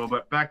out of control.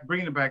 But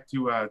bringing it back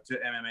to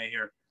MMA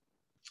here.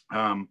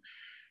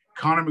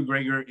 Conor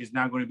McGregor is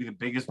now going to be the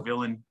biggest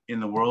villain in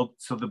the world.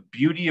 So the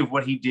beauty of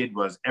what he did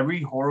was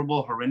every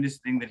horrible, horrendous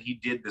thing that he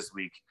did this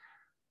week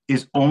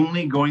is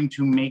only going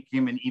to make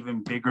him an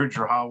even bigger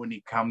draw when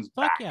he comes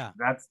back. Yeah.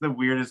 That's the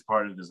weirdest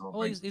part of this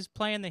whole thing. He's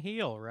playing the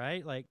heel,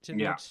 right? Like to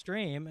the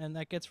extreme, and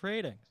that gets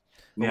ratings.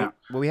 Well,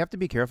 we have to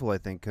be careful, I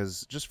think,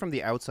 because just from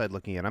the outside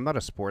looking in, I'm not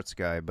a sports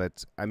guy,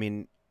 but I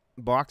mean,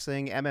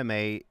 boxing,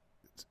 MMA,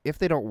 if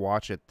they don't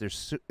watch it,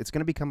 it's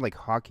going to become like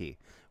hockey,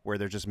 where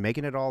they're just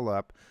making it all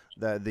up.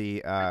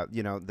 The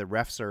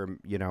refs are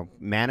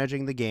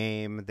managing the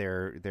game.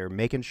 They're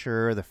making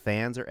sure the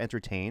fans are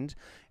entertained,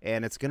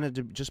 and it's gonna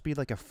just be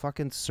like a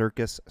fucking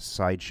circus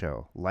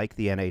sideshow, like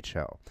the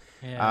NHL.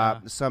 Yeah.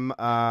 Some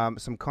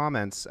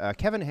comments.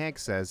 Kevin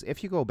Hanks says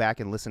if you go back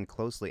and listen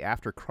closely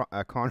after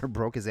Conor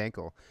broke his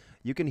ankle,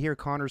 you can hear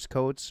Conor's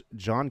coach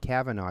John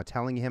Kavanagh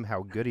telling him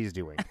how good he's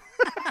doing.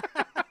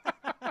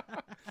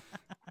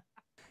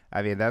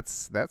 I mean,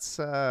 that's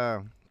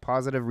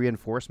positive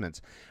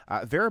reinforcement.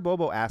 Vera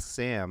Bobo asks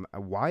Sam,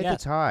 why the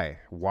Yes. tie?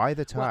 Why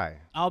the Well, tie?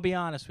 I'll be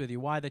honest with you.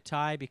 Why the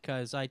tie?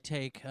 Because I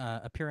take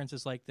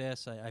appearances like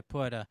this. I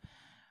put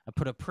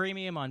a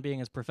premium on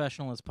being as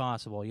professional as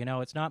possible. You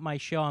know, it's not my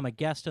show. I'm a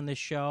guest on this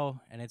show,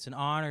 and it's an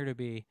honor to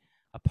be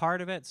a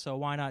part of it. So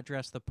why not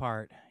dress the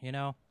part? You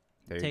know,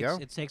 There you go.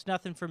 it takes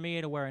nothing for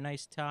me to wear a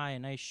nice tie, a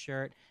nice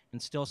shirt,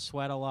 and still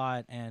sweat a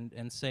lot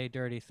and say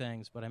dirty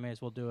things. But I may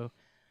as well do it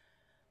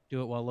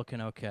while looking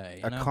okay.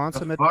 You A know?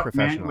 consummate Fuck,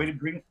 professional. man. Way to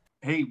bring.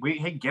 Hey,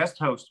 guest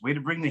host. Way to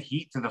bring the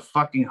heat to the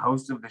fucking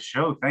host of the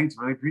show. Thanks,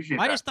 really appreciate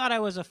that. I just thought I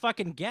was a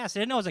fucking guest.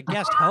 I didn't know I was a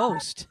guest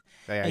host.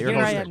 Yeah, And you're here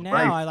I hosting. am now.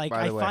 Right,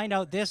 I find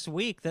out this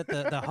week that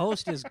the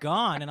host is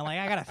gone, and I'm like,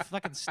 I gotta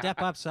fucking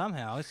step up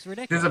somehow. It's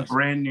ridiculous. This is a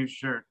brand new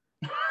shirt.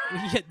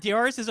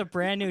 Yours is a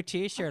brand new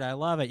T-shirt. I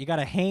love it. You got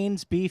a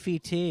Hanes beefy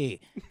tee.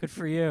 Good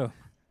for you.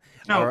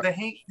 No,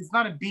 it's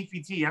not a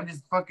beefy tea. I'm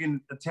just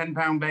fucking a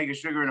 10-pound bag of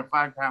sugar in a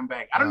 5-pound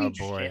bag. I don't need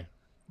your shit.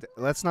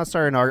 Let's not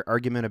start an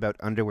argument about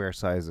underwear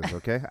sizes,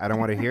 okay? I don't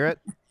want to hear it.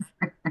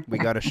 We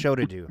got a show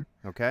to do,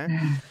 okay?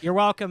 You're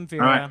welcome,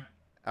 Vera. Right.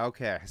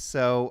 Okay,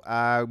 so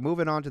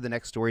moving on to the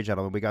next story,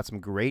 gentlemen. We got some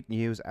great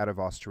news out of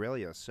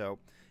Australia. So,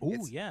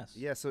 yes.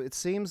 Yeah, so it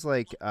seems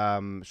like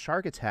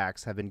shark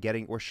attacks have been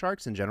getting, or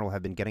sharks in general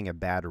have been getting a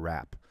bad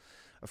rap.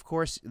 Of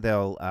course,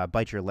 they'll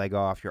bite your leg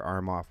off, your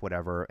arm off,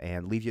 whatever,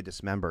 and leave you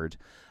dismembered.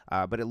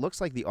 But it looks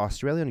like the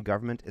Australian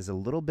government is a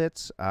little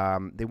bit,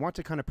 they want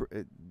to kind of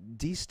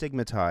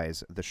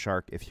destigmatize the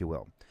shark, if you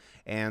will.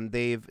 And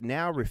they've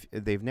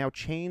now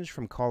changed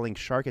from calling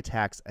shark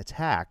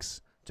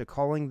attacks to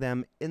calling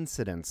them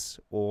incidents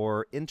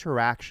or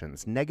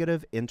interactions,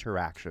 negative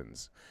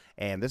interactions.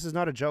 And this is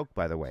not a joke,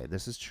 by the way.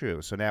 This is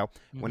true. So now,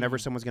 whenever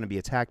someone's going to be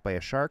attacked by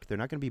a shark, they're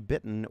not going to be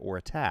bitten or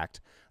attacked.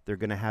 They're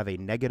going to have a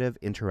negative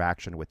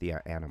interaction with the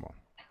animal.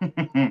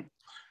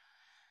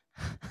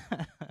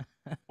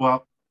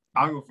 Well,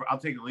 I'll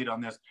take the lead on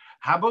this.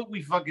 How about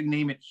we fucking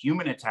name it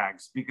human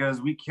attacks?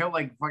 Because we kill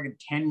like fucking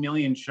 10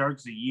 million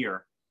sharks a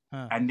year.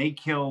 And they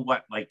kill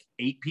what, like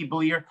 8 people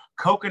a year?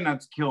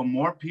 Coconuts kill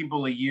more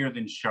people a year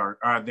than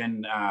sharks.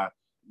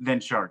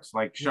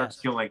 Like sharks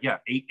kill like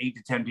 8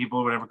 to 10 people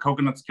or whatever.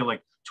 Coconuts kill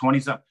like 20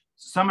 something.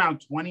 Somehow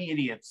 20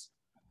 idiots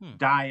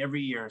die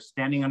every year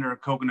standing under a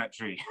coconut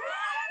tree.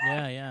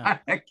 Yeah.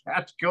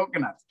 Catch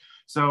coconuts.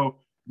 So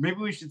maybe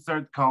we should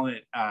start calling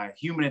it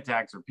human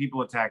attacks or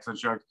people attacks on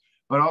sharks.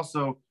 But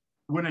also,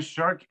 when a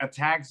shark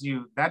attacks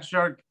you, that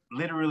shark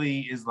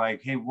literally is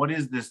like, hey, what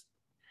is this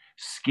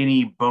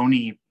skinny,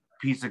 bony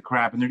piece of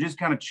crap? And they're just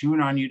kind of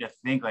chewing on you to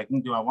think like,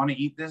 do I want to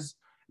eat this?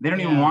 They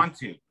don't even want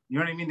to. You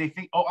know what I mean? They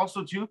think,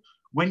 also too,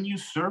 when you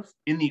surf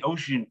in the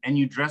ocean and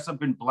you dress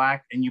up in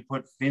black and you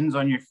put fins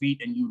on your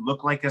feet and you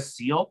look like a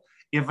seal,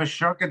 if a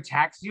shark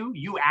attacks you,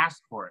 you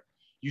ask for it.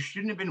 You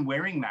shouldn't have been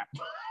wearing that.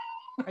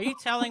 Are you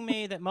telling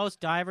me that most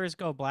divers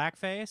go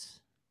blackface?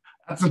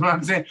 That's what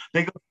I'm saying.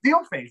 They go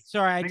seal face.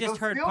 Sorry, I just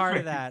heard part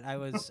of that. I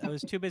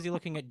was too busy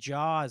looking at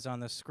Jaws on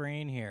the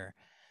screen here.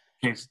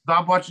 Okay,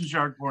 stop watching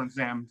shark porn,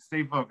 Sam.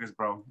 Stay focused,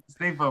 bro.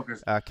 Stay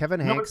focused. Kevin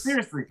Hanks.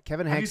 Seriously.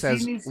 Kevin Hanks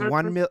says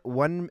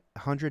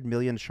 100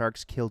 million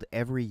sharks killed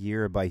every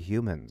year by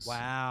humans.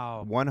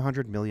 Wow.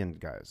 100 million,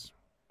 guys.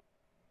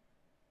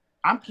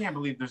 I can't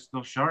believe there's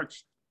still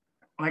sharks.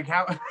 Like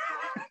how?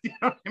 You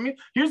know what I mean?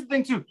 Here's the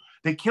thing too.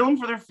 They kill them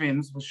for their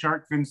fins with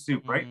shark fin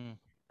soup, right?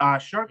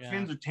 Shark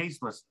fins are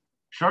tasteless.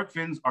 Shark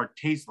fins are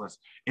tasteless.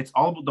 It's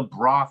all about the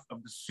broth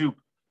of the soup.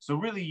 So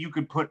really, you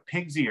could put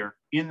pig's ear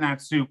in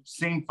that soup.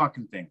 Same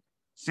fucking thing.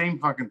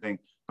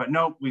 But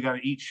nope, we got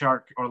to eat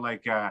shark or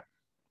like, I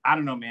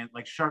don't know, man.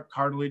 Like shark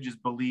cartilage is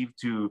believed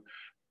to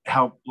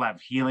help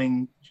have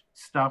healing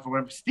stuff or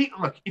whatever.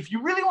 Look, if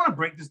you really want to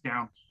break this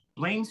down,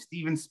 blame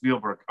Steven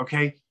Spielberg,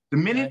 okay? The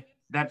minute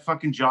that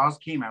fucking Jaws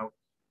came out,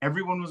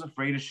 everyone was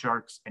afraid of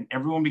sharks and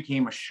everyone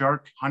became a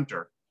shark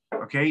hunter,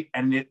 okay?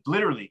 And it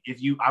literally,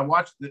 I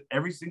watched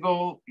every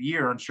single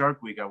year on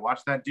Shark Week, I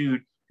watched that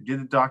dude who did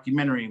the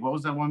documentary. What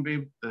was that one,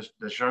 babe?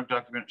 The shark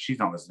documentary? She's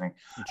not listening.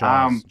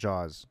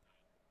 Jaws.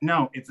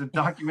 No, it's a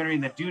documentary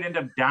and that dude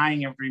ended up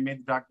dying after he made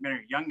the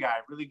documentary. Young guy,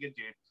 really good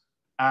dude.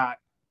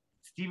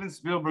 Steven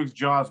Spielberg's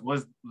Jaws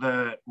was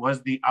the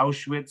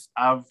Auschwitz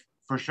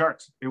for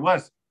sharks. It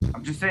was.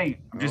 I'm just saying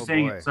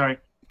it. Sorry.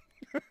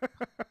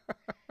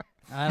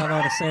 I don't know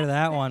what to say to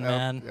that one,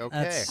 man.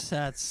 Okay.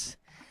 That's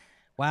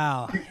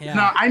wow. Yeah.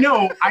 No, I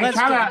know.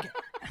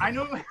 I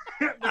know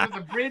there was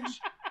a bridge.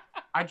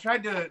 I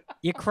tried to.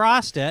 You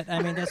crossed it.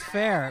 I mean, that's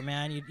fair,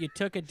 man. You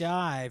took a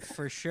dive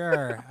for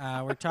sure.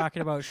 We're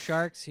talking about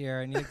sharks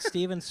here, and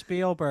Steven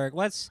Spielberg.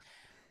 Let's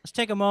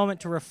take a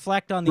moment to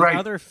reflect on the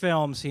other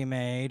films he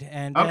made,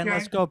 and then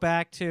let's go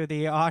back to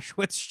the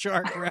Auschwitz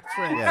shark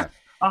reference. Yeah.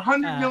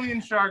 100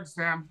 million sharks,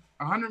 Sam.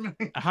 100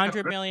 million.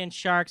 100 million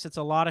sharks. It's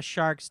a lot of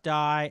sharks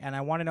die, and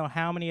I want to know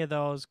how many of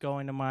those go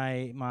into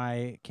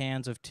my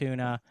cans of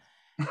tuna,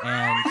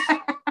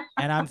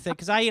 and I'm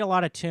because I eat a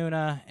lot of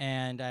tuna,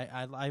 and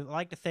I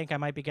like to think I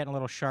might be getting a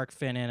little shark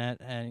fin in it,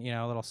 and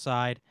a little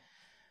side.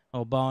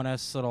 little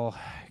bonus, little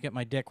get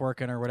my dick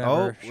working or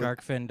whatever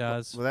shark fin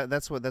does. Well,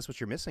 that's what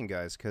you're missing,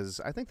 guys. Because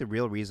I think the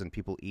real reason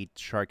people eat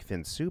shark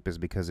fin soup is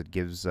because it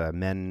gives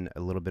men a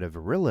little bit of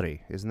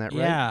virility. Isn't that right?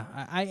 Yeah,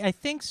 I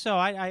think so.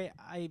 I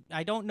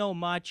don't know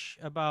much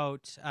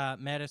about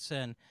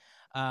medicine,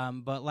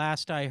 but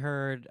last I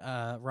heard,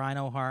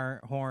 rhino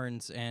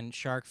horns and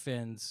shark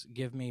fins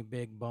give me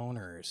big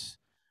boners.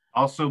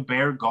 Also,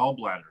 bear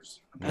gallbladders.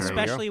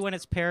 Especially when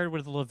it's paired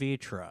with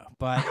Levitra.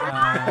 But,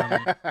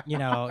 you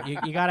know,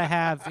 you got to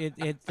have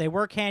it. They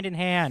work hand in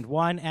hand.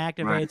 One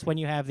activates when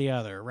you have the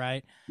other,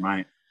 right?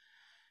 Right.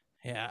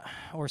 Yeah.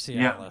 Or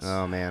Cialis.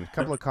 Oh, man. A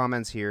couple of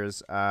comments here.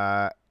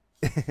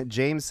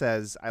 James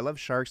says, I love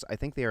sharks. I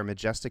think they are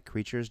majestic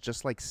creatures,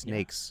 just like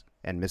snakes,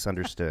 and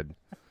misunderstood.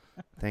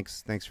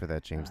 Thanks for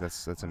that, James.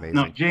 That's amazing.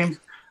 No, James,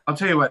 I'll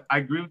tell you what. I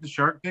agree with the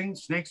shark thing.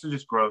 Snakes are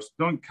just gross.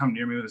 Don't come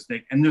near me with a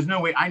snake. And there's no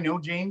way. I know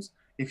James.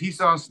 If he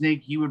saw a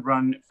snake, he would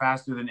run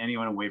faster than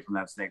anyone away from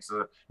that snake.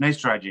 So nice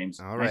try, James.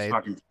 All nice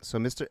right. So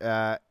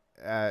Mr.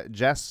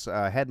 Jess,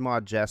 head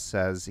mod Jess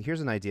says,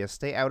 here's an idea.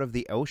 Stay out of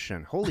the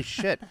ocean. Holy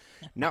shit.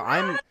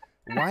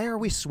 Why are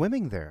we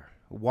swimming there?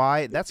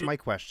 Why? That's my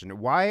question.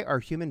 Why are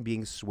human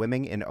beings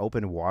swimming in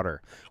open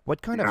water?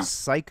 What kind of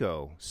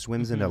psycho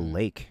swims in a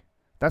lake?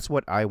 That's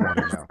what I want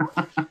to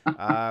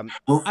know.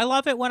 I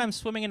love it when I'm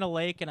swimming in a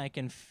lake and I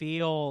can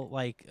feel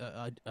like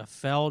a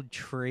felled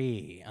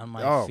tree on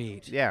my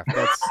feet. Yeah,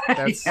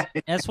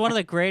 that's one of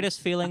the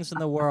greatest feelings in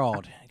the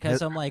world,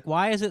 because I'm like,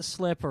 why is it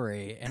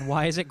slippery and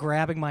why is it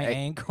grabbing my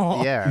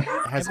ankle? Yeah,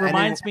 it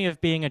reminds me of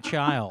being a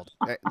child.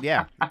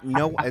 Yeah,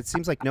 no, it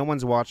seems like no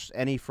one's watched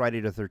any Friday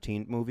the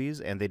 13th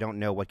movies and they don't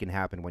know what can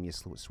happen when you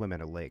swim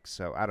in a lake.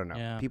 So I don't know.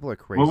 Yeah. People are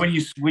crazy. Well,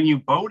 when you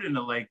boat in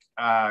a lake,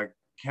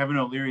 Kevin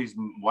O'Leary's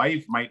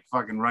wife might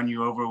fucking run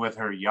you over with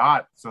her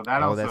yacht. So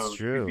that also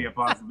could be a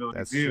possibility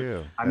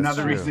too.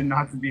 Another reason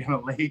not to be on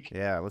a lake.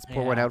 Yeah, let's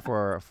pour one out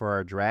for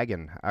our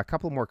dragon. A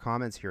couple more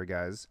comments here,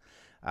 guys.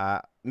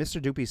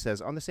 Mr. Doopy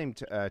says, on the same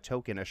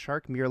token, a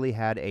shark merely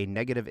had a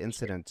negative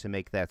incident to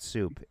make that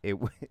soup. It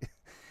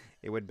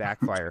would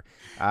backfire.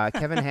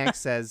 Kevin Hanks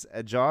says,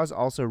 Jaws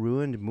also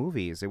ruined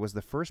movies. It was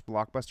the first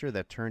blockbuster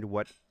that turned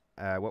what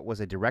was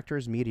a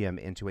director's medium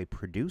into a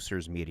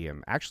producer's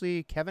medium.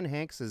 Actually, Kevin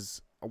Hanks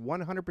is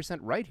 100%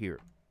 right here.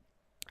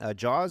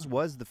 Jaws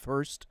was the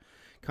first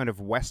kind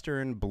of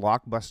Western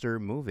blockbuster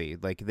movie.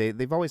 Like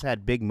they've always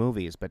had big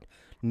movies, but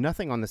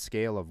nothing on the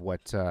scale of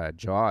what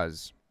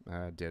Jaws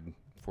did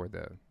for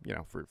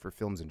for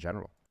films in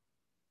general.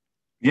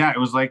 Yeah, it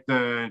was like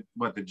the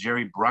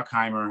Jerry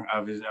Bruckheimer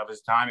of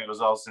his time. It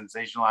was all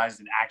sensationalized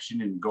and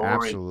action and gore.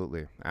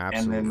 Absolutely.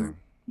 And then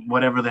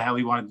whatever the hell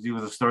he wanted to do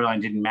with the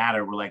storyline didn't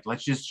matter. We're like,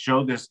 let's just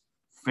show this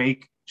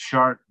fake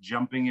shark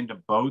jumping into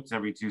boats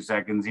every 2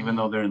 seconds, even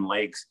though they're in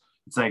lakes.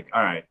 It's like,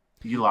 all right,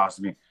 you lost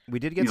me. We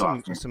did get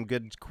some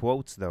good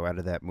quotes, though, out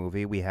of that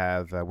movie. We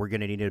have, we're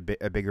going to need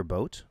a bigger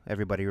boat.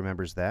 Everybody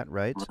remembers that,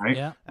 right? Right.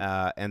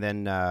 Yeah. And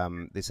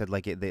then they said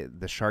like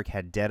the shark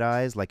had dead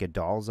eyes, like a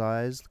doll's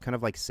eyes, kind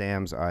of like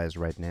Sam's eyes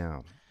right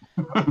now.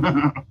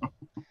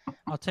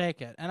 I'll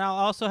take it. And I'll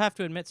also have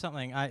to admit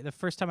something. The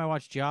first time I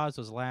watched Jaws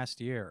was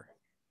last year.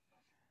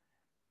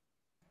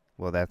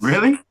 Well, that's...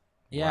 Really?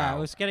 Yeah, wow. I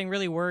was getting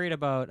really worried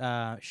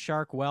about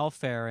shark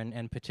welfare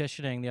and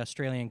petitioning the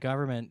Australian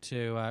government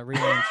to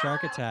rename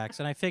shark attacks.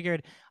 And I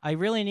figured I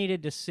really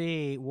needed to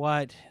see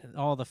what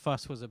all the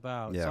fuss was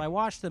about. Yeah. So I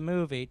watched the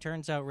movie.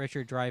 Turns out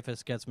Richard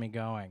Dreyfuss gets me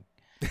going.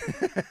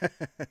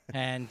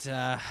 And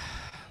let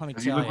me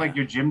Does tell he look like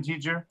your gym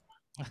teacher?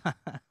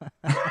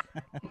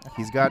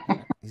 He's got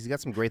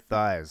some great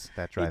thighs,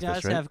 that Dreyfuss, He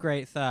does right? have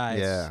great thighs.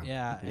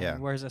 Yeah. And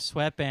he wears a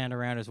sweatband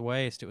around his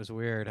waist. It was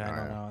weird. I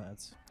don't know.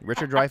 That's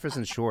Richard Dreyfuss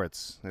in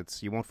shorts.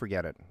 You won't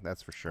forget it.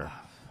 That's for sure.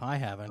 I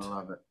haven't. I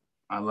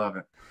love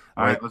it.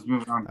 All right, let's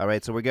move on. All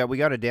right, so we got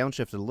to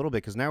downshift a little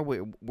bit because now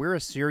we're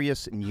a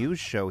serious news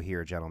show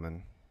here,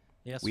 gentlemen.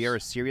 Yes. We are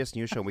a serious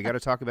news show. We got to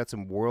talk about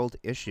some world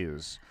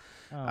issues.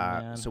 Oh,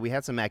 man. So we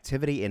had some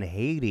activity in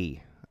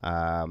Haiti.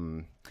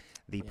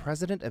 The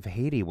president of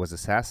Haiti was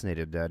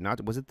assassinated.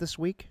 Was it this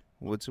week?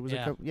 It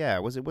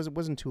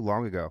wasn't too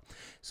long ago.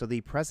 So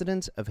the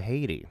president of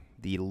Haiti,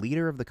 the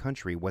leader of the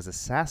country, was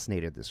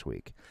assassinated this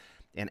week.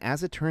 And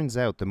as it turns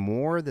out, the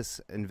more this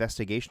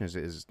investigation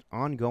is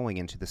ongoing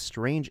into the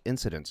strange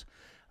incident,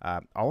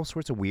 all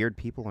sorts of weird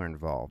people are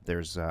involved.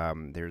 There's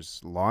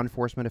law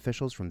enforcement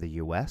officials from the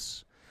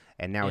U.S.,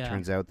 and now it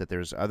turns out that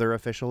there's other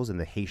officials in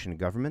the Haitian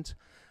government.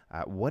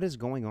 What is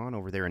going on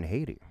over there in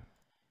Haiti?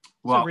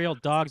 It's a real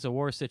dogs of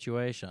war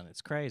situation.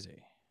 It's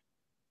crazy.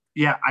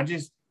 Yeah,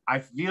 I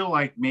feel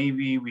like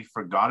maybe we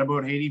forgot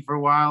about Haiti for a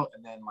while,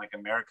 and then like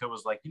America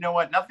was like, you know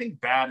what? Nothing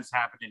bad has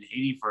happened in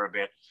Haiti for a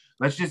bit.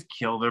 Let's just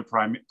kill their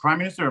prime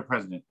minister or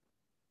president.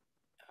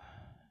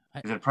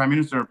 Is it prime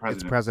minister or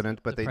president? It's president,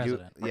 but It's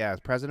president. it's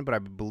president, but I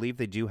believe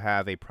they do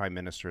have a prime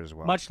minister as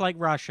well. Much like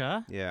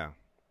Russia. Yeah.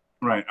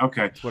 Right.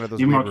 Okay. It's one of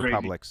those Even weird more crazy.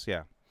 republics.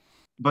 Yeah.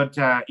 But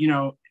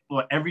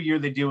every year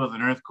they deal with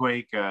an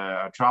earthquake,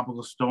 a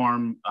tropical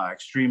storm,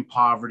 extreme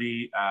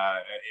poverty,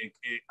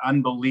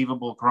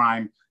 unbelievable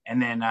crime.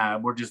 And then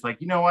we're just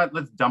like, you know what?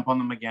 Let's dump on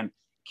them again.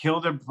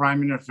 Kill their prime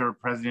minister or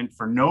president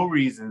for no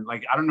reason.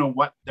 Like, I don't know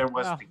what there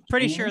was. Well,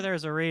 pretty sure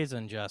there's a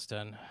reason,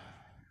 Justin.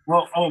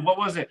 Well, what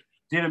was it?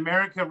 Did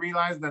America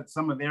realize that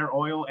some of their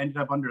oil ended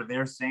up under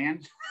their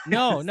sand?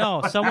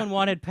 No. Someone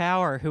wanted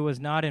power who was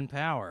not in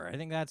power. I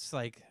think that's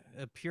like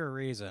a pure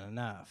reason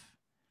enough.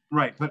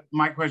 Right. But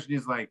my question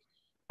is, like,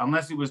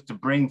 unless it was to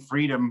bring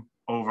freedom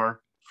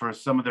over for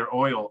some of their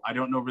oil, I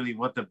don't know really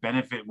what the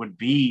benefit would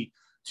be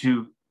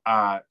to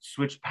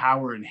switch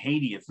power in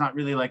Haiti. It's not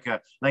really like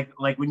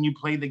like when you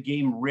play the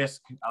game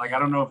Risk. Like, I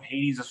don't know if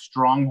Haiti's a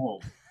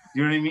stronghold.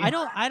 You know what I mean?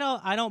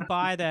 I don't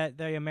buy that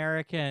the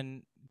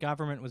American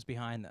government was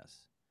behind this.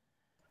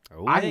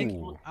 Oh.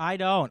 I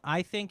don't.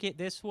 I think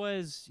this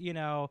was,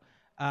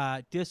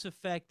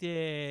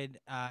 disaffected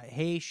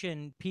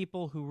Haitian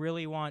people who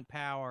really want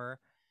power,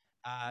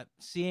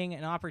 seeing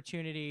an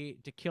opportunity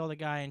to kill the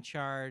guy in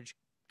charge,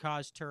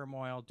 cause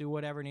turmoil, do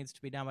whatever needs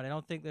to be done. But I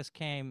don't think this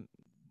came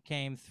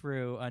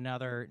through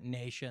another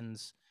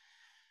nation's,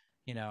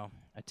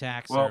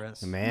 attack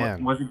service.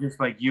 Man, was it just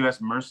like U.S.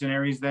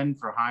 mercenaries then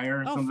for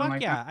hire or something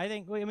like that? I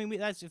think. I mean,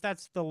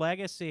 that's the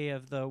legacy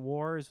of the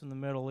wars in the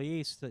Middle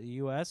East that the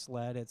U.S.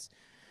 led. It's,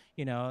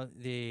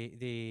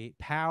 the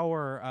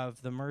power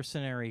of the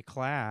mercenary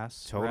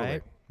class. totally,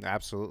 right?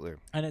 Absolutely.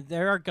 And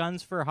there are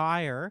guns for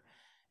hire,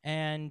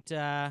 and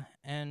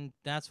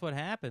that's what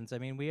happens. I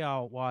mean, we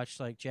all watched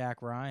like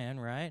Jack Ryan,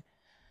 right?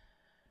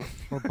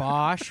 Or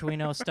Bosch. We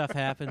know stuff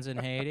happens in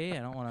Haiti. I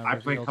don't want to. I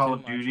play Call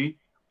of Duty.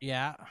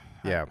 Yeah.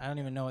 Yeah. I don't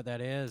even know what that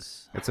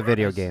is. It's a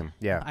video game.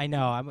 Yeah. I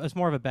know. I was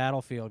more of a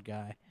Battlefield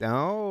guy.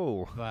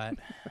 Oh. But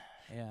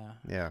yeah.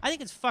 Yeah. I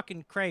think it's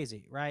fucking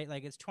crazy, right?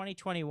 Like, it's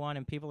 2021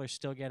 and people are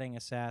still getting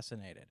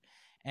assassinated,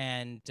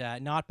 and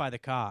not by the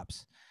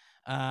cops.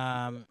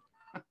 I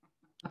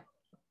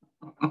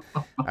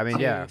mean,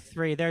 yeah.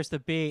 3. There's the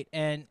beat,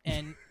 and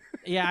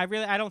yeah,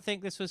 I don't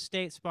think this was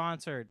state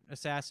sponsored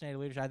assassinated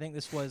leadership. I think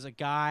this was a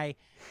guy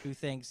who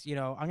thinks, I'm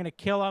going to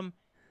kill him.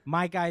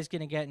 My guy's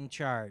going to get in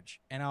charge,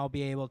 and I'll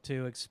be able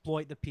to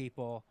exploit the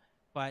people.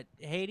 But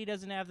Haiti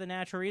doesn't have the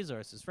natural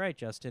resources, right,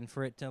 Justin,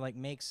 for it to, like,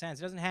 make sense.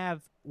 It doesn't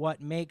have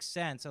what makes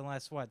sense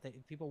unless,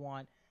 people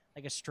want,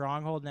 like, a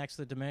stronghold next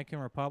to the Dominican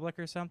Republic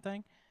or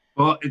something?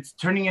 Well, it's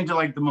turning into,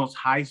 like, the most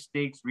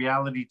high-stakes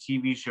reality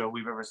TV show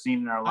we've ever seen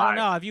in our lives. I don't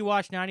know. Have you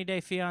watched 90 Day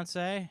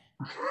Fiancé?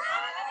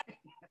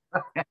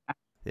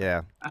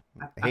 Yeah.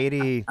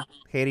 Haiti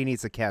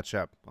needs to catch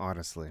up,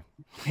 honestly.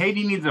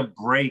 Haiti needs a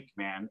break,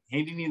 man.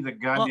 Haiti needs a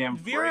goddamn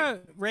Vera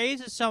break.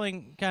 raises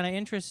something kind of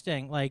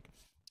interesting. Like,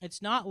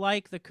 it's not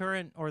like the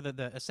current or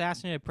the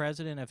assassinated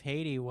president of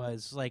Haiti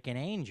was like an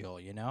angel,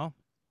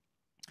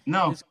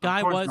 No, this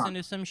guy was not.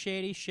 into some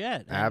shady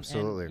shit.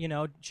 Absolutely.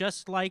 And,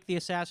 just like the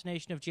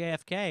assassination of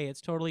JFK, it's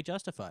totally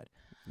justified.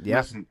 Yeah.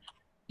 Listen,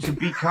 to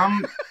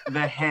become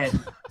the head.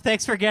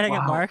 Thanks for getting it,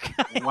 Wow. Mark.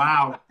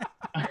 Wow.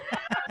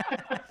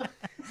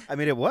 I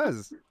mean, it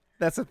was.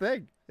 That's the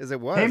thing, is it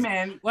was. Hey,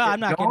 man. Well,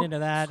 I'm not don't getting into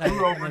that.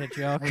 screw I over- made a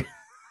joke. Hey,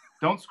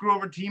 don't screw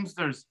over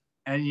Teamsters,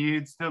 and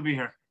you'd still be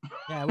here.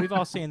 Yeah, we've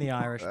all seen The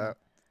Irishman.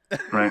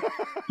 Right.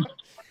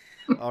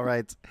 All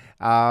right.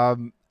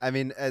 I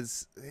mean,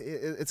 it's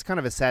kind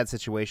of a sad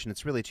situation.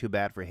 It's really too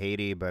bad for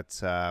Haiti, but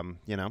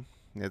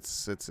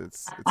it's a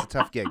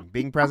tough gig.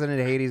 Being president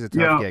of Haiti is a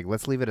tough gig.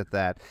 Let's leave it at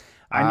that.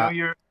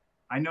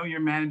 I know you're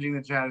managing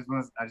the chat. I just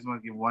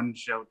want to give one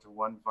shout to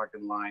one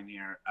fucking line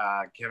here.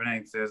 Kevin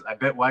Hank says, "I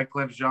bet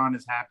Wyclef Jean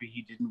is happy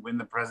he didn't win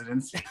the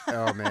presidency."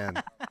 Oh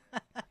man,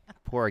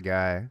 poor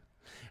guy.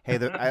 Hey,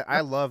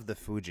 I love the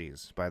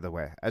Fugees, by the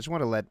way. I just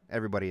want to let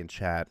everybody in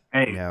chat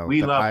know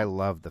that I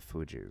love the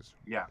Fugees.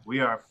 Yeah,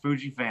 we are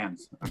Fuji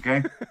fans.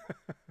 Okay.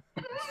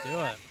 Let's do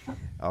it.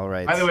 All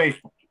right. By the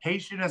way,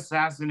 Haitian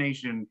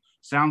assassination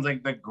sounds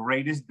like the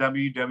greatest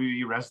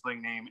WWE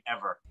wrestling name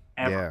ever.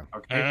 Yeah.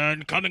 Okay.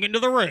 And coming into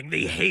the ring,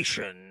 the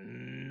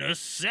Haitian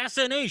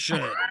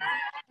assassination.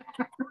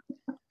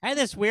 I had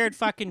this weird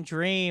fucking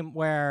dream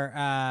where,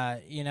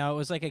 it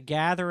was like a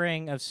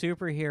gathering of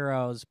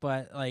superheroes,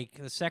 but like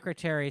the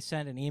secretary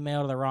sent an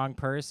email to the wrong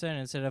person.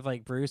 Instead of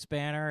like Bruce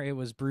Banner, it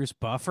was Bruce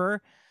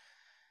Buffer.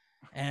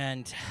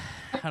 And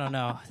I don't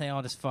know. They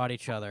all just fought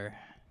each other.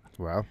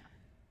 Wow.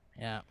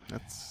 Yeah.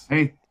 That's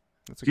Hey,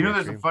 a do you know great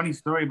there's dream. a funny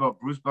story about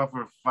Bruce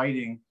Buffer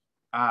fighting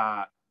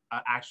an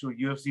actual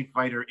UFC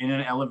fighter in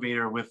an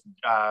elevator with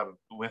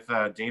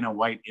Dana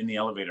White in the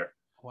elevator?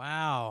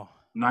 Wow.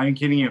 I'm not even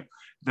kidding you.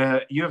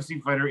 The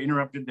UFC fighter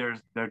interrupted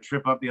their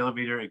trip up the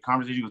elevator. A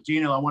conversation with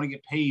Gino, I want to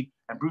get paid.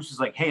 And Bruce is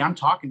like, "Hey, I'm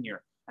talking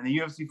here." And the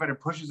UFC fighter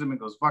pushes him and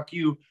goes, "Fuck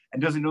you,"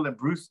 and doesn't know that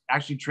Bruce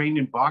actually trained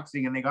in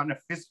boxing, and they got in a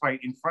fist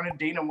fight in front of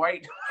Dana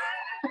White.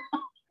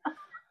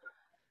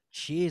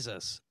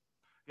 Jesus.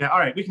 Yeah, all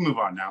right, we can move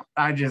on now.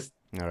 All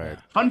right.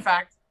 Fun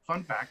fact.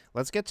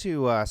 Let's get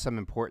to some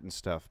important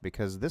stuff,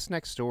 because this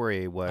next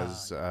story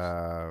was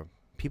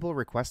people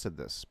requested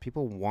this.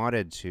 People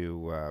wanted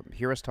to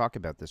hear us talk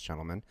about this,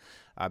 gentlemen,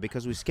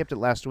 because we skipped it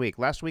last week.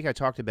 Last week I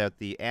talked about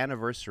the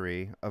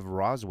anniversary of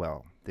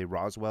Roswell, the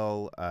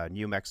Roswell,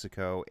 New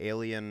Mexico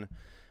alien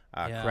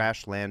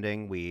crash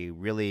landing. We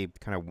really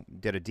kind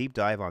of did a deep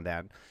dive on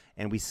that,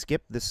 and we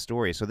skipped this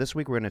story. So this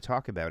week we're going to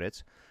talk about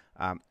it.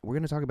 We're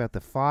going to talk about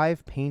the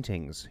 5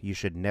 paintings you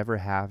should never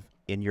have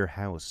in your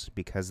house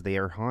because they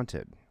are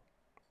haunted.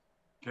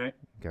 Okay.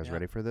 You guys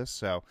ready for this?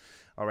 So,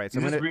 all right.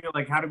 So is this real?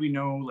 Like, how do we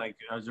know? Like,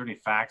 is there any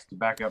facts to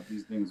back up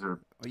these things are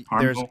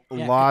harmful?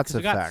 There's lots of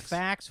we got facts.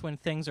 Facts when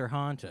things are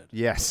haunted.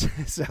 Yes.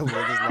 So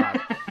there's a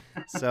lot.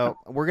 So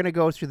we're going to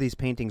go through these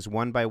paintings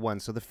one by one.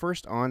 So the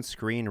first on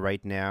screen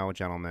right now,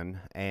 gentlemen,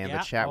 and the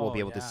chat will be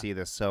able to see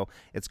this. So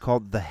it's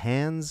called The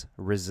Hands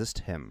Resist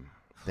Him.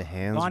 The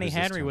Hands Bonnie Resist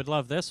Henry Him. would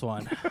love this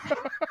one.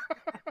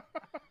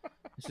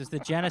 This is the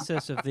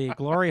genesis of the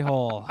glory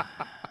hole.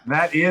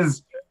 That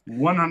is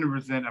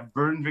 100% a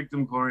burn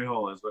victim glory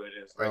hole is what it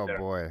is right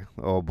there.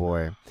 Oh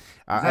boy. Is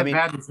that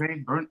bad to say?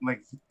 Burnt,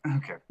 like,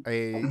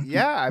 okay.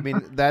 Yeah, I mean,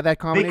 that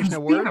combination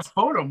of words. A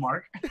photo,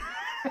 Mark.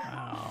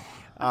 Oh.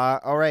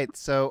 All right,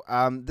 so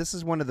this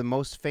is one of the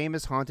most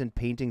famous haunted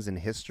paintings in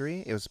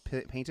history. It was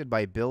painted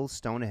by Bill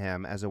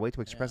Stoneham as a way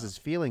to express his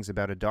feelings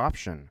about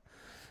adoption.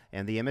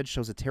 And the image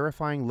shows a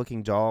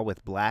terrifying-looking doll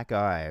with black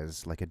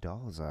eyes, like a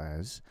doll's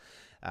eyes,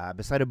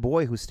 beside a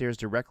boy who stares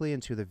directly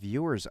into the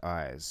viewer's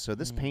eyes. So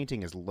this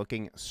painting is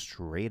looking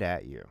straight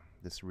at you.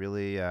 This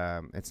really,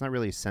 it's not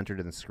really centered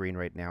in the screen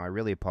right now. I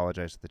really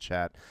apologize to the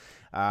chat.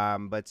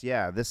 But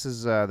yeah, this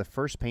is the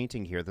first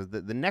painting here.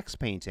 The next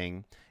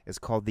painting is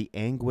called The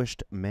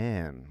Anguished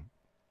Man.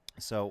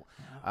 So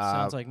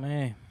sounds like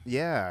me.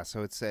 Yeah,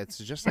 so it's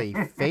just a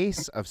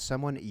face of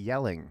someone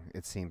yelling,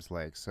 it seems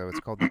like. So it's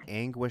called The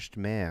Anguished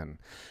Man.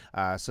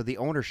 So the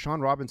owner,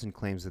 Sean Robinson,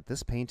 claims that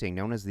this painting,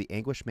 known as The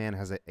Anguished Man,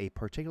 has a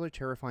particular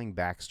terrifying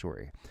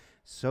backstory.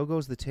 So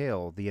goes the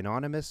tale. The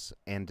anonymous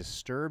and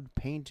disturbed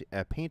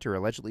painter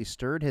allegedly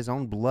stirred his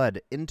own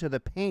blood into the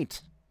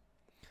paint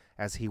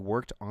as he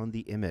worked on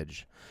the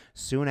image.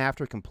 Soon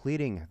after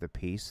completing the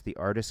piece, the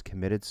artist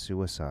committed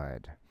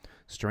suicide.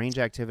 Strange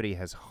activity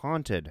has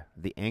haunted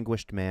The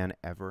Anguished Man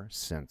ever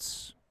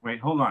since. Wait,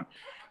 hold on.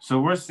 So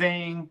we're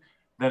saying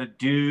that a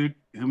dude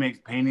who makes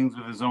paintings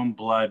with his own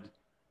blood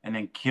and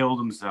then killed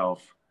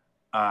himself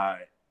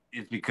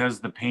is because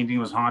the painting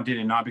was haunted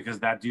and not because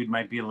that dude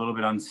might be a little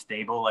bit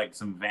unstable, like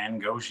some Van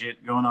Gogh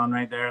shit going on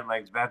right there?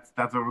 Like, that's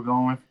what we're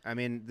going with? I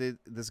mean,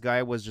 this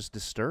guy was just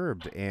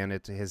disturbed, and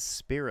his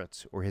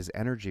spirit or his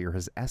energy or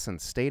his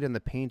essence stayed in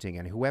the painting,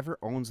 and whoever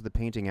owns the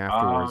painting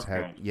afterwards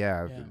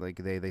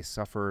like they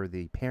suffer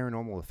the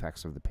paranormal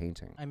effects of the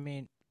painting. I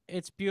mean,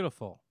 it's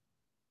beautiful.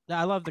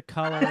 I love the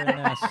color in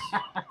this.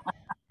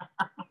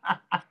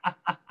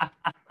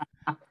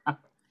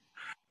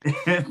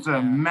 It's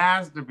a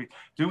masterpiece.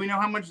 Do we know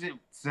how much it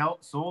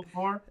sold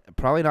for?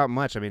 Probably not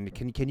much. I mean,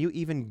 can you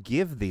even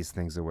give these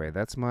things away?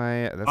 That's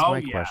my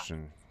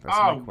question. That's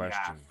my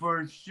question. Yeah,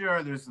 for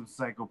sure. There's some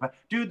psychopath.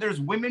 Dude, there's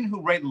women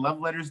who write love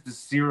letters to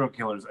serial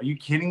killers. Are you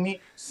kidding me?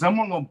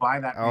 Someone will buy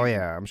that. Oh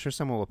yeah, I'm sure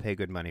someone will pay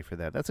good money for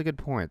that. That's a good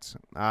point.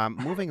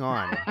 Moving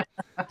on.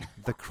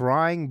 The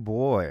Crying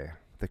Boy.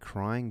 The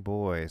Crying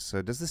Boy.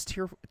 So does this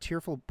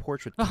tearful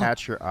portrait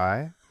catch your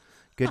eye?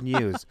 Good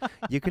news.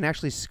 You can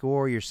actually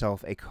score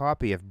yourself a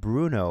copy of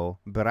Bruno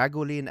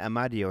Bragolin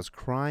Amadio's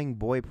Crying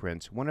Boy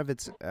print, one of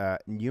its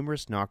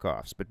numerous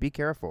knockoffs. But be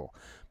careful,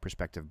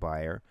 prospective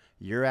buyer.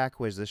 Your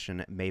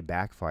acquisition may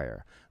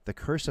backfire. The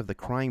curse of the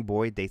Crying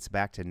Boy dates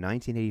back to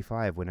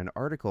 1985 when an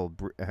article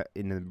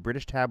in the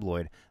British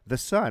tabloid The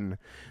Sun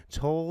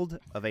told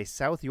of a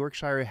South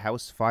Yorkshire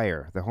house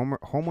fire. The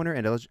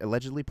homeowner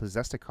allegedly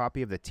possessed a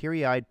copy of the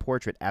teary-eyed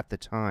portrait at the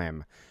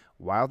time.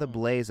 While the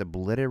blaze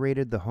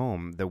obliterated the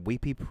home, the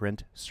weepy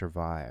print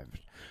survived.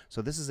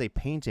 So this is a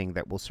painting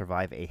that will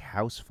survive a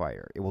house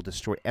fire. It will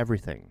destroy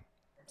everything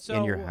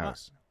in your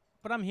house.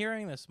 But I'm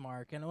hearing this,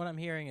 Mark, and what I'm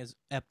hearing is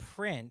a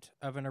print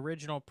of an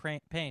original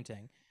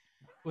painting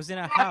was in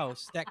a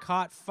house that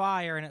caught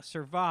fire and it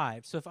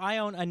survived. So if I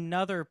own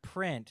another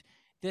print,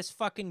 this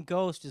fucking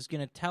ghost is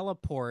going to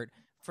teleport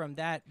from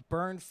that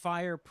burned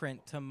fire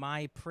print to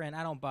my print.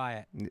 I don't buy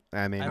it.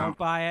 I don't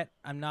buy it.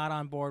 I'm not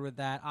on board with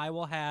that. I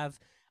will have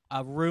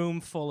a room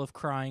full of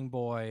crying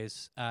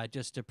boys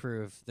just to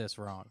prove this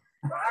wrong.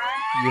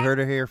 You heard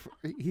it here.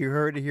 You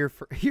heard it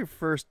here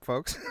first,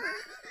 folks.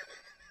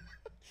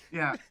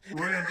 Yeah,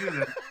 we're gonna do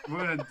this. We're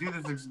gonna do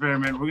this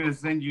experiment. We're gonna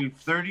send you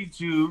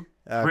 32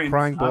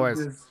 crying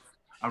boys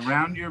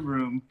around your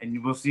room,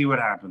 and we'll see what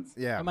happens.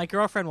 Yeah, but my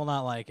girlfriend will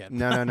not like it.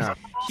 No.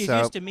 She's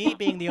used to me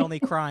being the only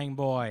crying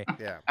boy.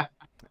 Yeah.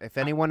 If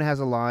anyone has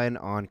a line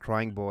on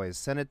crying boys,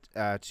 send it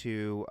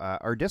to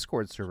our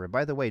Discord server.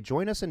 By the way,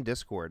 join us in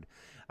Discord.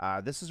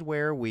 This is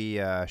where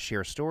we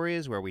share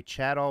stories, where we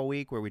chat all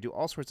week, where we do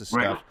all sorts of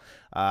Right. stuff.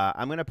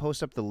 I'm going to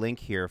post up the link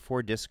here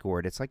for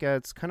Discord. It's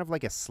kind of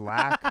like a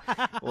Slack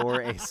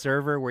or a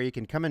server where you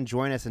can come and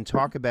join us and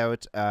talk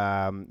about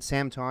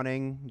Sam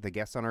Tonning, the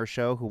guest on our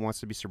show, who wants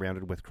to be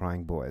surrounded with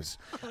crying boys.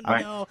 Oh,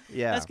 Right. no.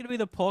 Yeah. That's going to be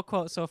the pull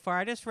quote so far.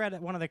 I just read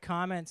one of the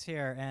comments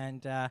here,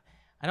 and I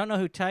don't know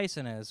who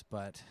Tyson is,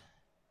 but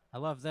I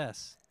love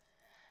this.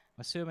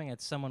 I'm assuming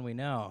it's someone we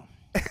know.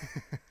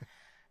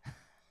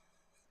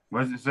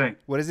 What does it say?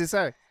 What does he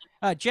say?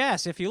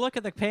 Jess, if you look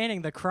at the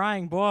painting, The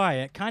Crying Boy,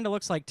 it kind of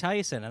looks like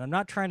Tyson, and I'm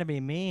not trying to be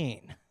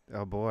mean.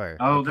 Oh boy.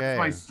 Oh, okay. that's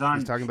my son.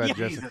 He's talking about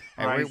Jesus Justin.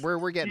 Hey, Christ.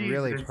 we're getting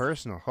really Jesus.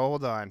 personal.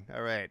 Hold on.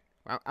 All right.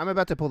 I'm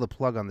about to pull the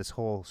plug on this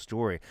whole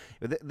story.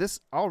 This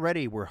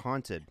already we're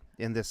haunted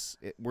in this.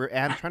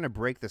 I'm trying to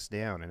break this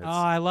down, and Oh, it's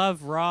I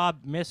love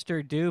Rob,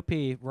 Mr.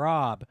 Doopy,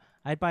 Rob.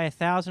 I'd buy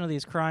 1,000 of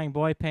these Crying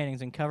Boy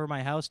paintings and cover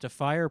my house to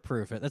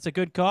fireproof it. That's a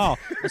good call,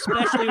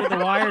 especially with the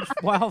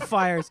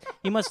wildfires.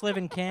 He must live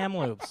in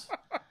Kamloops.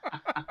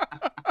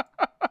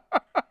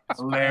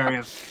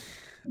 Hilarious.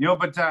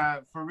 But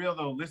for real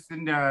though,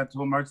 listen to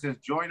what Mark says.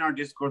 Join our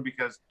Discord,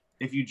 because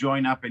if you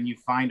join up and you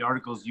find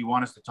articles you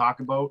want us to talk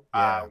about,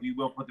 we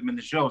will put them in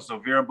the show. So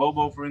Vera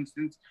Bobo, for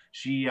instance,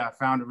 she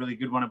found a really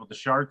good one about the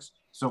sharks.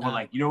 So we're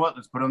like, you know what?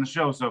 Let's put it on the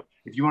show. So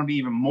if you want to be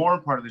even more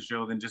part of the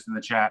show than just in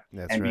the chat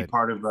be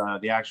part of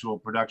the actual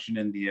production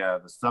and the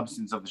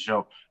substance of the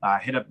show,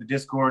 hit up the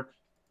Discord,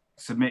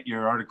 submit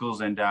your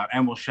articles, and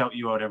we'll shout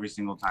you out every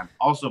single time.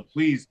 Also,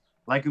 please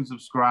like and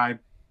subscribe.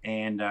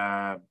 And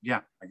I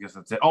guess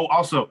that's it. Oh,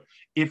 also,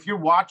 if you're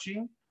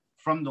watching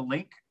from the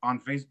link on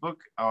Facebook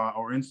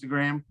or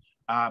Instagram,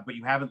 but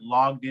you haven't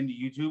logged into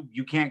YouTube,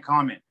 you can't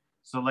comment.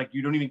 So like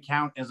you don't even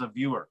count as a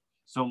viewer.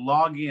 So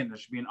log in. There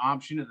should be an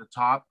option at the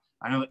top.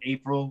 I know that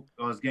April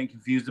was getting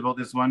confused about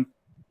this one.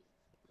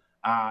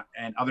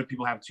 And other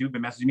people have too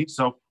been messaging me.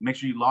 So make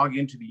sure you log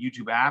into the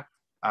YouTube app.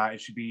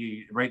 It should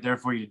be right there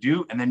for you to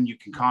do. And then you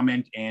can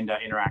comment and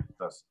interact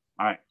with us.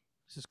 All right.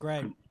 This is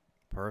great.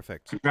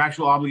 perfect.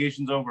 Contractual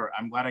obligations over.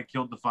 I'm glad I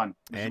killed the fun.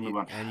 And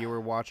you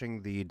were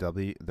watching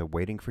the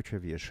Waiting for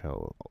Trivia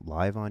show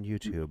live on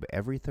YouTube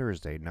every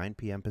Thursday, 9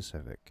 p.m.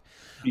 Pacific.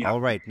 Yeah.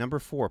 All right, number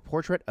 4,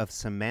 Portrait of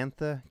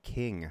Samantha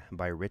King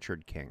by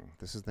Richard King.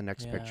 This is the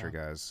next picture,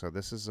 guys. So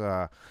this is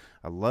a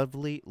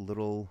lovely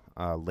little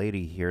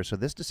lady here. So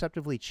this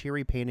deceptively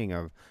cheery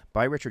painting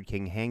by Richard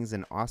King hangs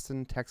in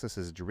Austin,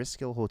 Texas's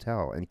Driscoll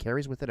Hotel and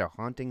carries with it a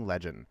haunting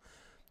legend.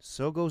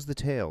 So goes the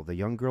tale. The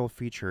young girl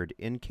featured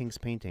in King's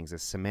paintings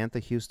is Samantha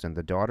Houston,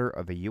 the daughter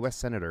of a U.S.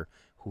 senator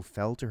who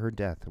fell to her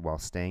death while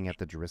staying at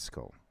the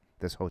Driscoll,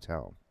 this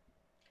hotel.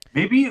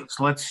 Maybe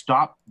let's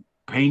stop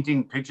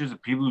painting pictures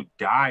of people who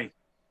die,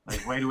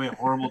 like right away,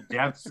 horrible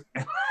deaths.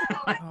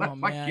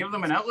 Like, give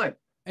them an outlet.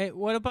 Hey,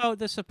 what about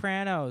The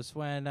Sopranos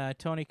when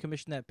Tony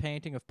commissioned that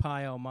painting of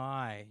Pi Oh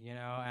My, you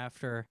know,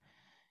 after...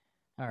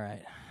 All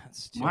right.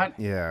 That's too... What?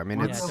 Yeah, I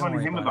mean, it's... Don't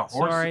worry about it.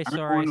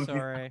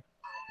 Sorry.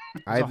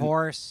 It's a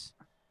horse.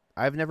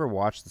 I've never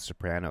watched The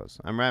Sopranos.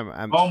 I'm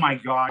oh my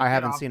God! I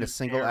haven't seen a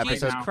single episode.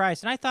 Jesus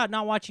Christ! And I thought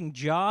not watching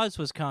Jaws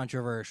was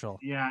controversial.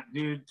 Yeah,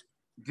 dude,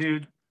 do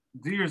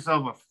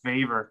yourself a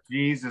favor.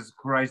 Jesus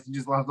Christ, you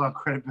just lost all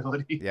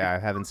credibility. Yeah, I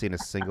haven't seen a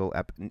single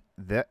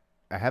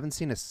I haven't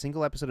seen a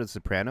single episode of The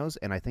Sopranos,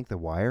 and I think The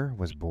Wire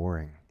was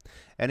boring.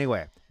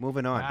 Anyway,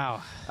 moving on.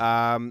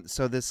 Wow.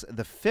 So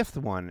the fifth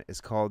one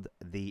is called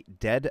The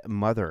Dead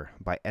Mother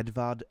by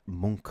Edvard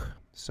Munch.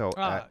 So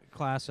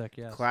classic,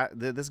 yes.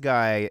 This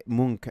guy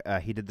Munch,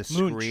 he did the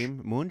Munch.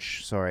 Scream.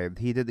 Munch, sorry,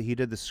 he did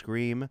the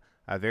Scream.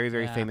 A very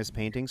famous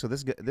painting. So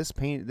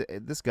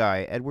this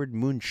guy Edward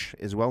Munch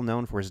is well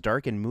known for his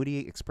dark and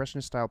moody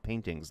expressionist style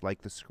paintings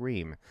like the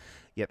Scream.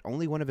 Yet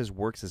only one of his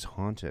works is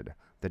haunted.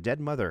 The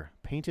Dead Mother,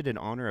 painted in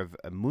honor of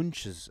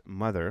Munch's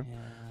mother,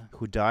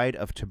 who died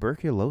of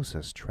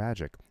tuberculosis,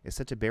 tragic, is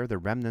said to bear the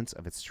remnants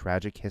of its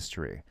tragic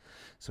history.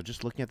 So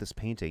just looking at this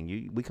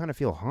painting, we kind of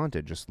feel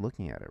haunted just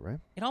looking at it, right?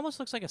 It almost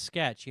looks like a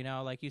sketch, you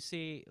know, like you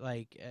see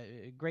like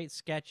great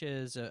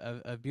sketches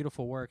of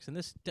beautiful works, and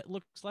this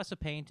looks less a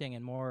painting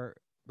and more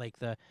like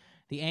the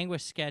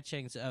anguished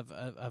sketchings of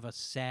a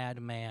sad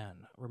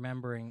man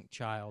remembering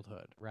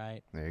childhood,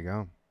 right? There you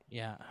go.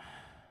 Yeah.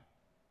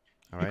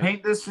 All right. right. You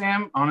paint this,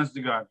 Sam? Honest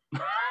to God.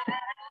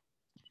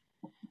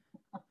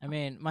 I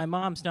mean, my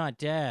mom's not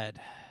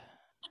dead.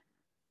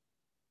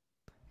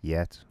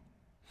 Yet.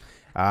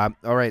 All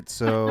right,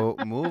 so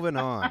moving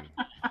on.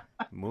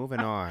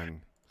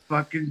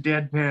 Fucking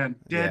deadpan.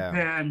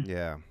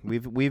 Yeah.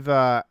 We've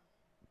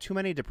too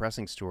many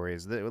depressing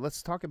stories.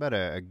 Let's talk about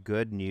a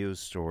good news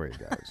story,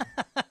 guys.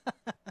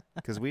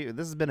 Because this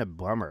has been a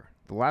bummer.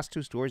 The last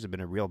 2 stories have been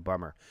a real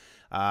bummer.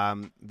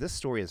 This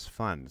story is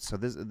fun. So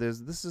this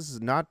is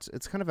not.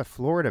 It's kind of a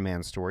Florida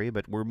man story,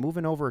 but we're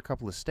moving over a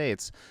couple of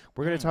states.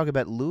 We're going to talk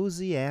about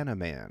Louisiana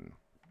man.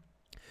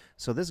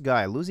 So this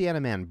guy, Louisiana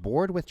man,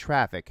 bored with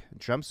traffic,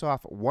 jumps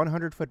off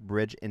 100-foot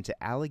bridge into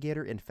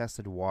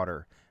alligator-infested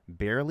water,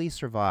 barely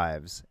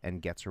survives,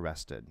 and gets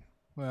arrested.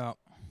 Well,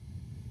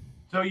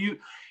 So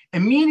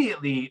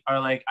immediately are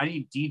like, I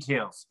need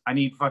details. I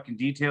need fucking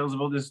details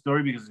about this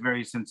story because it's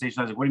very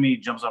sensational. I was like, what do you mean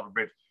he jumps off a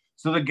bridge?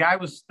 So the guy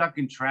was stuck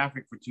in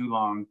traffic for too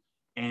long,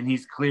 and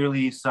he's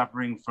clearly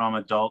suffering from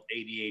adult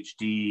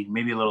ADHD,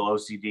 maybe a little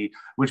OCD,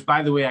 which,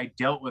 by the way, I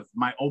dealt with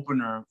my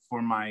opener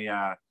for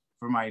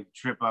my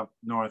trip up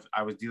north.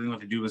 I was dealing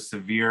with a dude with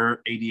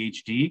severe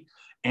ADHD,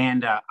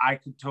 and I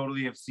could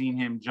totally have seen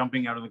him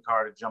jumping out of the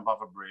car to jump off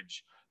a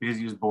bridge because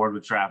he was bored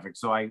with traffic.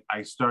 So I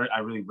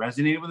really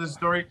resonated with his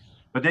story.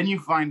 But then you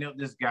find out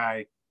this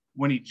guy,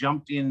 when he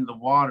jumped in the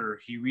water,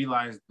 he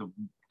realized the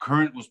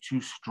current was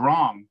too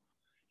strong.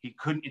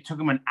 It took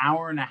him an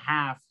hour and a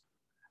half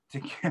to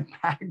get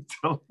back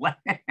to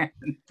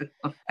land.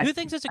 Who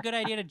thinks it's a good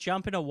idea to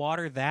jump into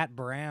water that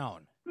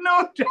brown?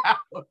 No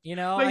doubt. You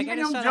know, like I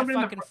just saw that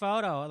fucking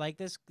photo. Like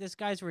this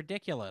guy's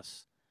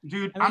ridiculous.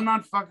 Dude, I'm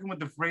not fucking with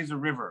the Fraser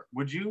River.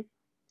 Would you?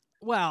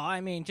 Well,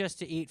 I mean, just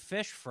to eat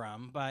fish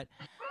from, but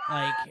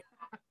like,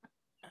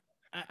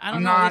 I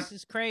don't know. This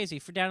is crazy.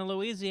 For down in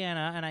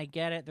Louisiana, and I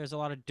get it. There's a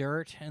lot of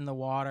dirt in the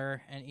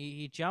water, and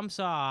he jumps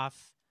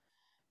off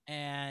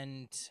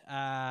and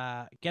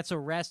gets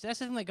arrested. That's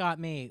the thing that got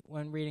me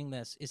when reading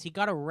this. Is he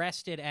got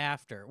arrested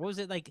after? What was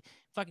it like?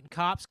 Fucking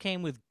cops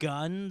came with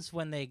guns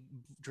when they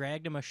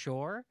dragged him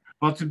ashore.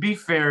 Well, to be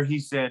fair, he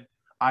said,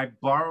 "I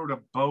borrowed a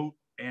boat."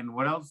 And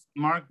what else,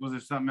 Mark? Was there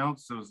something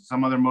else? So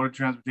some other mode of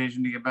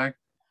transportation to get back?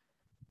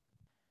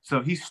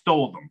 So he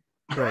stole them.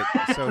 Right.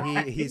 So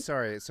he's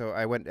sorry. So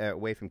I went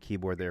away from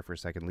keyboard there for a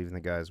second, leaving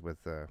the guys with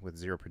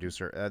zero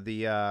producer.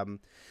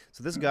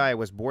 So this guy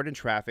was bored in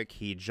traffic.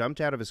 He jumped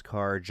out of his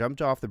car,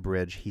 jumped off the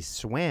bridge. He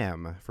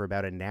swam for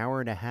about an hour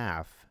and a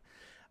half,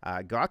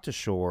 got to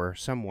shore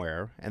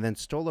somewhere, and then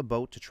stole a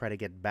boat to try to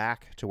get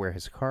back to where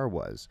his car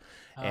was.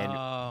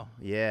 And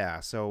yeah.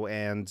 So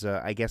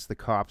I guess the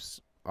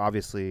cops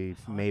obviously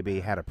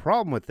maybe had a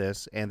problem with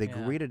this, and they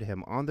greeted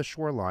him on the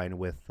shoreline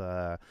with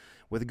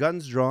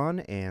guns drawn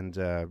and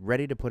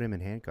ready to put him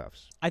in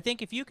handcuffs. I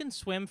think if you can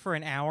swim for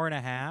an hour and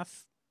a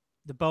half,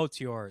 the boat's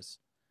yours.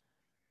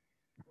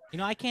 You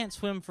know, I can't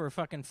swim for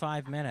fucking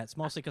 5 minutes,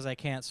 mostly because I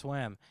can't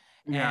swim.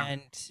 Yeah.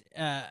 And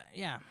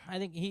I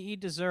think he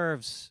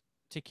deserves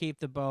to keep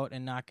the boat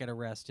and not get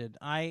arrested.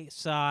 I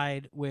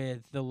side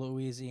with the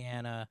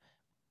Louisiana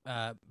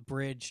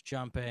bridge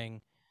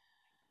jumping,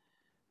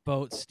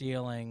 boat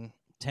stealing,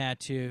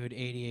 tattooed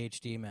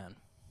ADHD man.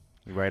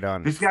 Right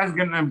on. This guy's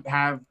gonna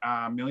have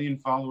 1 million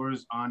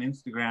followers on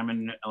Instagram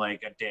in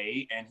like a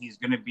day, and he's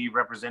gonna be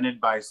represented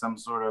by some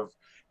sort of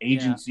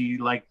agency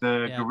like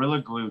the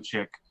Gorilla Glue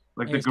chick,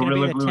 like the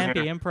Gorilla Glue. He's gonna be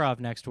the Tempe Improv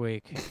next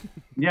week.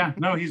 Yeah,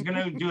 no, he's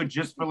gonna do it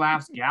Just for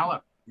Laughs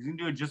gala. He's gonna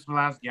do it Just for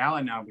Laughs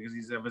gala now because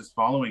he's of his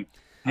following.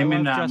 Him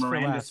and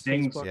Miranda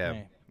Sings.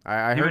 Yeah.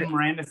 I heard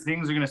Miranda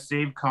Sings are gonna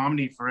save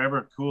comedy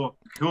forever. Cool.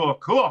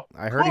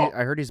 I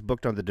heard he's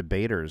booked on the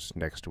Debaters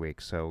next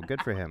week, so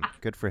good for him.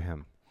 Good for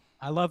him.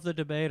 I love the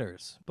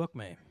Debaters. Book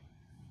me.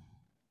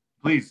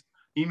 Please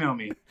email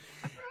me.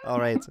 All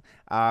right.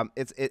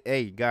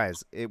 Hey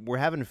guys, we're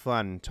having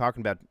fun talking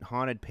about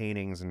haunted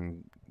paintings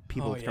and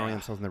people throwing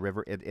themselves in the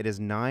river. It is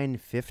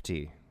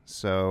 9:50.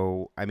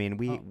 So, I mean,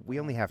 we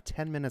only have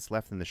 10 minutes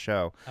left in the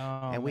show,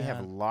 and we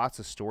have lots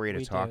of story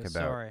to talk about.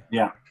 Sorry.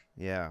 Yeah.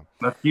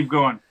 Let's keep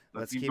going.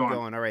 Let's keep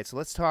going. All right, so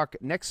let's talk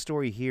next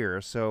story here.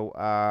 So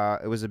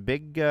it was a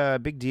big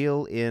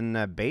deal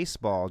in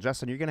baseball.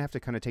 Justin, you're going to have to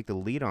kind of take the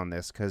lead on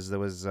this because there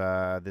was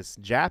this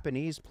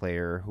Japanese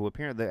player who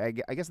apparently,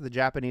 I guess the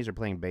Japanese are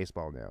playing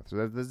baseball now.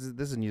 So this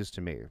is news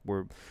to me.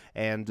 Well,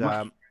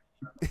 I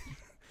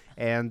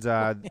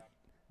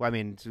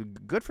mean,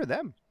 good for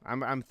them.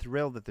 I'm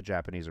thrilled that the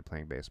Japanese are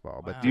playing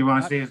baseball. But do you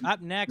want to say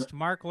up next?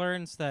 Mark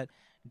learns that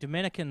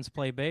Dominicans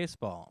play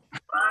baseball.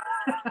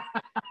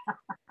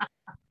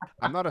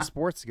 I'm not a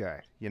sports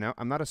guy, you know.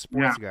 I'm not a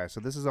sports guy, so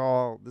this is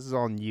all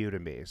new to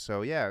me.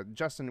 So yeah,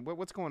 Justin,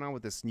 what's going on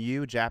with this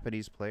new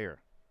Japanese player?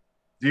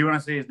 Do you want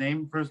to say his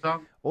name first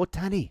off?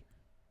 Otani.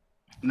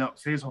 No,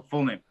 say his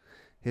full name.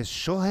 His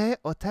Shohei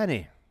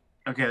Otani.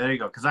 Okay, there you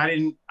go. Because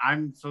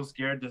I'm so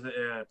scared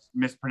to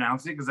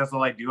mispronounce it because that's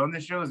all I do on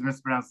this show is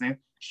mispronounce the name.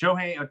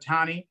 Shohei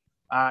Otani.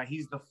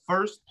 He's the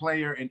first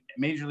player in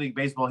Major League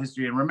Baseball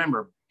history, and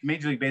remember,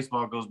 Major League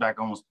Baseball goes back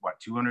almost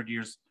 200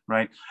 years,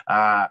 right?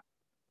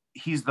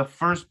 He's the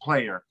first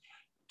player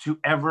to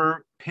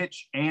ever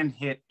pitch and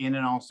hit in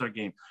an All-Star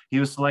game.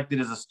 He was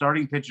selected as a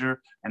starting pitcher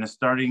and a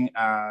starting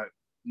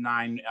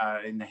 9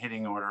 in the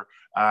hitting order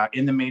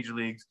in the major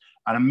leagues.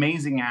 An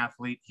amazing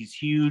athlete. He's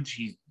huge.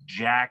 He's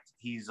jacked.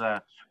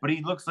 But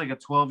he looks like a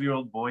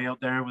 12-year-old boy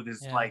out there with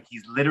his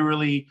he's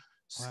literally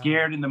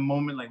scared in the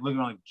moment, like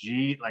looking like,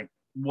 gee, like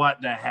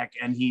what the heck?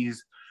 And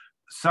he's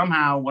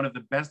somehow one of the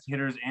best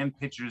hitters and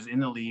pitchers in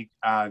the league.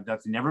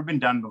 That's never been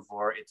done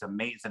before. It's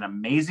an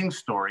amazing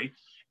story,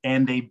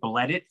 and they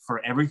bled it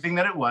for everything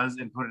that it was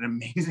and put an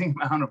amazing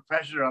amount of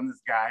pressure on this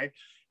guy.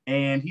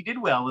 And he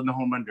did well in the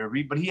home run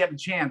derby, but he had a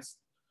chance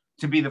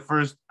to be the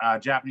first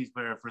Japanese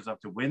player first up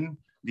to win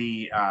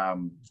the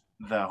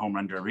home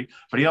run derby.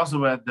 But he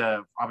also had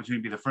the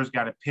opportunity to be the first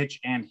guy to pitch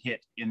and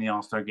hit in the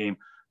All-Star game.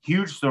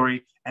 Huge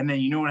story. And then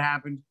you know what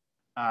happened?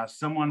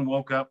 someone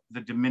woke up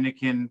the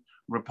Dominican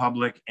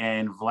Republic,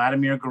 and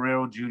Vladimir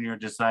Guerrero Jr.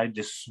 decided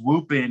to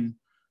swoop in.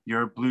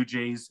 Your Blue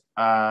Jays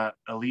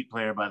elite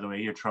player, by the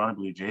way, your Toronto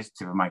Blue Jays.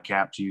 Tip of my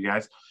cap to you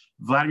guys.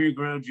 Vladimir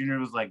Guerrero Jr.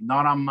 was like,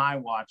 not on my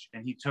watch,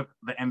 and he took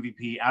the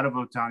MVP out of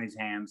Ohtani's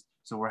hands.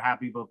 So we're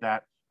happy about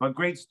that. But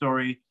great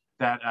story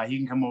that he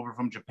can come over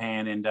from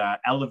Japan and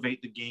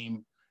elevate the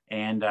game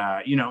and,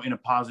 in a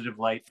positive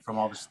light from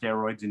all the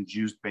steroids and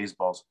juiced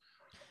baseballs.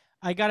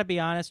 I got to be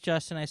honest,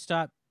 Justin, I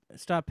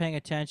stopped paying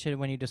attention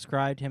when you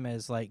described him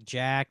as like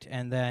jacked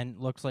and then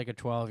looks like a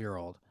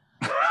 12-year-old.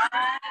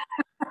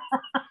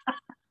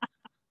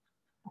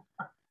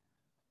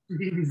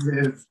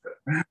 Jesus.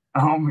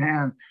 Oh,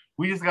 man.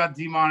 We just got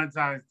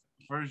demonetized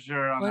for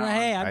sure. Well,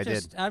 hey,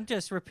 I'm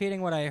just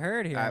repeating what I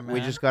heard here, man. We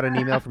just got an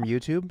email from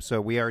YouTube,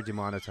 so we are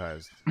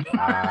demonetized.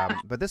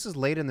 But this is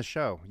late in the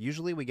show.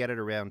 Usually we get it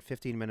around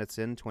 15 minutes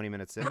in, 20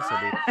 minutes in.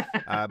 So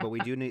but we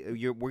do need.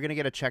 We're going to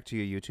get a check to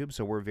your YouTube,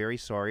 so we're very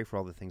sorry for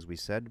all the things we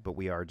said, but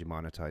we are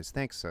demonetized.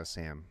 Thanks,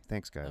 Sam.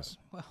 Thanks, guys.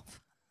 Well.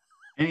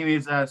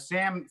 Anyways,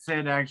 Sam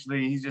said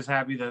actually he's just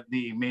happy that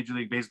the Major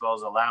League Baseball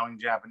is allowing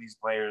Japanese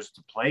players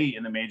to play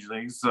in the major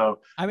leagues. So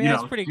I mean,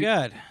 that's pretty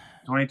good.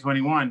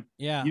 2021.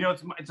 Yeah.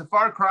 It's a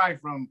far cry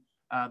from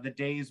the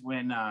days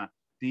when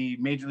the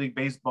Major League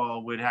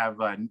Baseball would have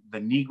the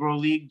Negro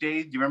League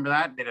days. Do you remember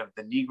that? They'd have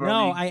the Negro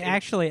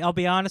League. No, I'll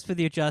be honest with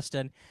you,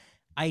 Justin.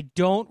 I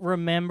don't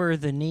remember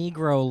the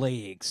Negro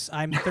Leagues.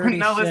 I'm 36.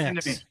 Now listen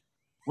to me.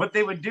 What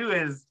they would do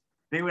is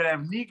they would have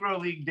Negro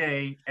League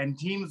Day, and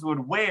teams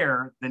would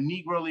wear the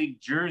Negro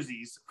League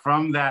jerseys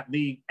from that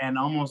league and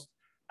almost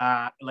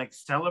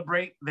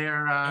celebrate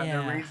their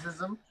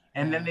racism.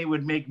 And then they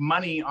would make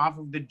money off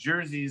of the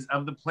jerseys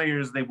of the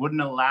players they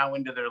wouldn't allow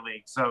into their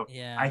league. So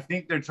I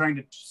think they're trying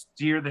to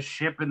steer the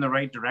ship in the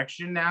right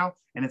direction now,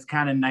 and it's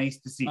kind of nice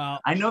to see.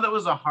 I know that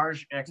was a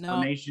harsh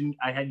explanation.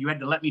 No. You had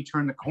to let me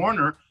turn the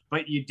corner,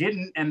 but you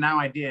didn't, and now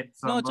I did.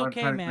 So no, it's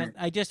okay, man.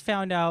 I just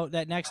found out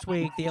that next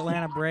week the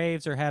Atlanta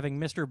Braves are having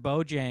Mr.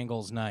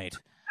 Bojangles night.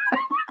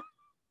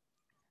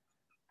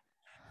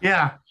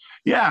 Yeah.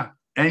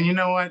 And you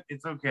know what?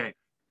 It's okay.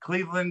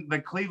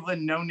 The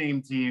Cleveland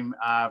no-name team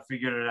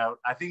figured it out.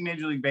 I think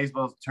Major League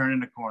Baseball is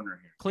turning a corner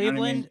here.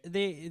 Cleveland,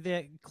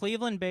 the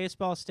Cleveland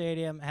Baseball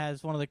Stadium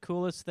has one of the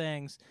coolest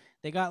things.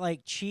 They got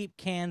like cheap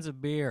cans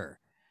of beer,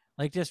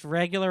 like just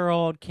regular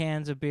old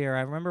cans of beer.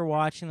 I remember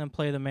watching them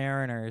play the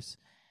Mariners,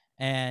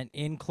 and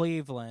in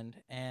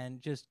Cleveland,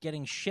 and just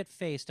getting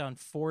shit-faced on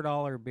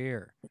 $4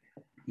 beer.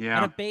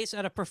 Yeah.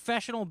 At a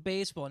professional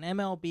baseball, an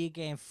MLB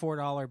game,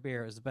 $4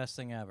 beer is the best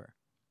thing ever.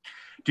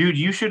 Dude,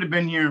 you should have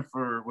been here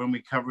for when we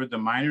covered the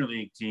minor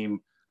league team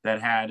that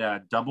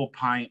had double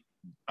pint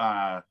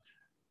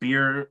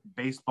beer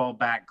baseball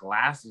bat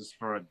glasses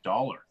for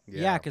 $1.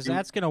 Yeah, because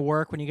that's gonna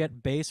work when you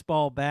get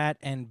baseball bat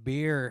and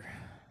beer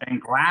and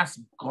glass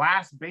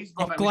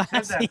baseball bat. Glass,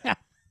 we said that.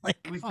 Yeah.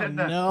 We said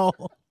that. No.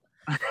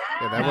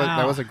 Yeah,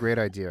 that was a great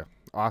idea.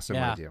 Awesome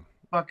idea.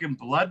 Fucking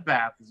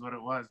bloodbath is what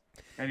it was.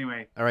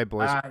 Anyway. All right,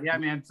 boys. Yeah,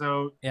 man.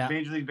 So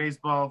Major League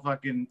Baseball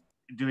fucking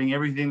doing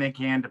everything they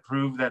can to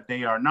prove that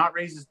they are not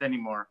racist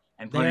anymore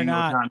and putting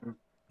Ohtani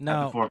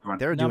at the forefront.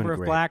 They're number doing of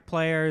great. Black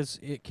players,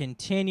 it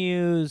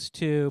continues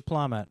to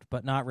plummet,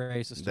 but not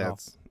racist at all.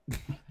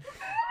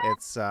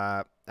 It's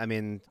I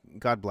mean,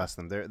 God bless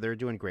them. They're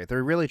doing great.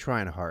 They're really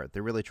trying hard.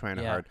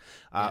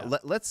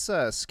 Let's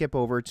skip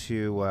over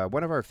to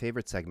one of our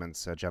favorite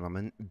segments,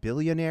 gentlemen,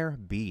 Billionaire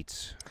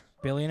Beat.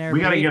 Billionaire. We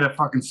got to get a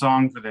fucking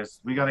song for this.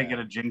 We got to get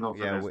a jingle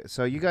for this.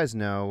 So you guys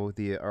know,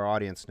 our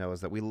audience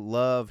knows that we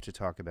love to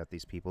talk about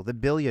these people, the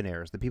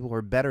billionaires, the people who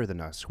are better than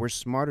us, who are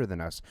smarter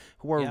than us,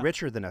 who are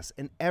richer than us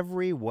in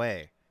every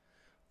way.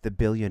 The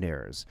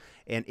billionaires.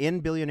 And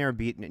in Billionaire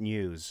Beat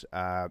news,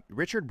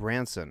 Richard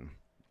Branson,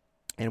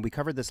 and we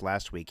covered this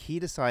last week, he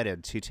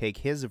decided to take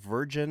his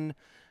Virgin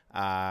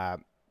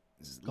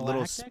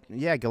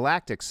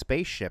galactic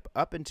spaceship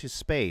up into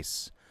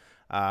space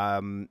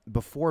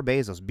before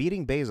Bezos,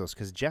 beating Bezos,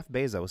 because Jeff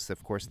Bezos,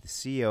 of course, the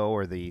CEO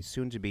or the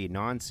soon-to-be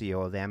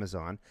non-CEO of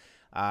Amazon,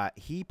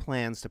 he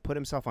plans to put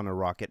himself on a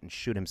rocket and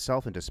shoot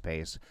himself into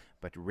space,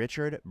 but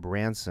Richard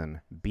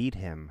Branson beat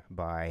him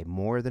by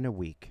more than a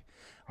week.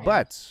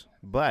 But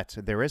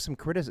there is some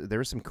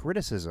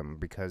criticism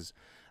because,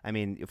 I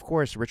mean, of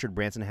course, Richard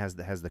Branson has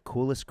the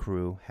coolest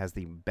crew, has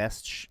the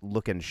best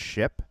looking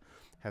ship,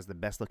 has the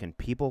best looking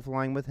people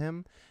flying with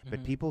him,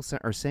 but people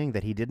are saying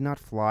that he did not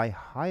fly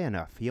high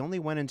enough. He only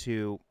went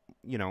into,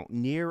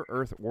 near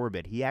Earth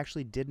orbit. He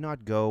actually did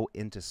not go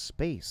into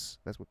space.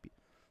 That's what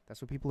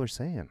people are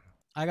saying.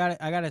 I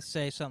gotta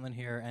say something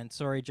here, and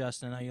sorry,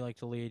 Justin, I know you like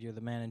to lead. You're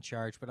the man in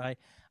charge, but I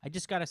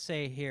just gotta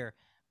say here,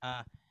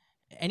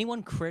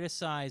 anyone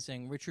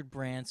criticizing Richard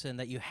Branson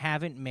that you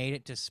haven't made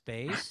it to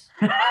space,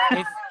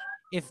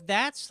 if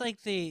that's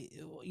like the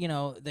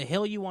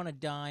hill you want to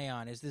die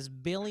on, is this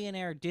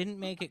billionaire didn't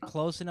make it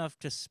close enough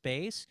to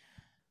space,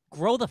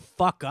 grow the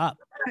fuck up.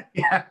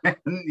 Yeah.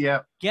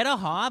 Get a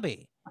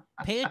hobby.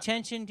 Pay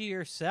attention to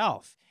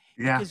yourself.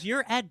 Yeah. Because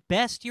you're at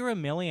best, you're a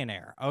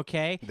millionaire,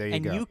 okay? There you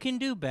go. You can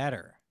do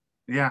better.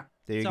 Yeah.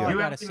 There you That's go. all I You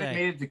gotta haven't even say.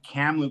 made it to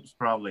Kamloops,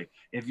 probably.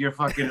 If you're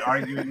fucking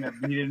arguing that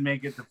he didn't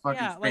make it to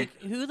fucking Yeah, space.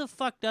 like who the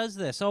fuck does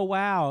this? Oh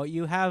wow,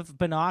 you have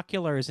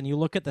binoculars and you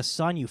look at the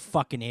sun, you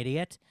fucking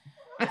idiot.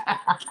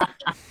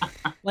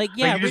 Like,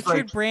 yeah, you just,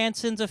 Richard like-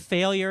 Branson's a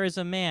failure as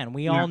a man.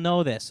 We all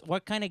know this.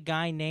 What kind of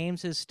guy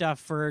names his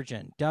stuff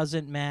Virgin?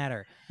 Doesn't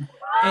matter.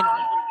 And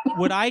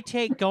would I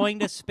take going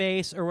to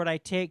space or would I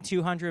take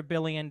 $200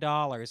 billion?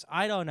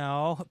 I don't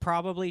know.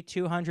 Probably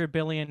 $200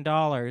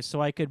 billion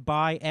so I could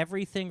buy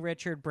everything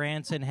Richard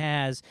Branson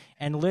has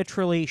and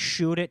literally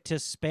shoot it to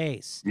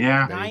space.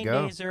 Yeah. There you 9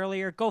 go. days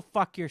earlier, go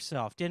fuck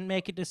yourself. Didn't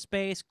make it to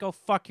space, go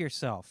fuck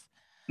yourself.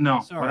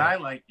 No, Sorry. what I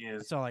like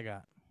is That's all I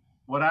got.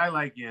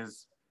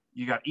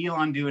 you got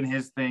Elon doing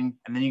his thing,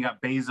 and then you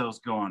got Bezos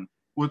going,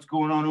 what's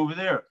going on over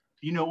there?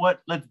 You know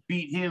what? Let's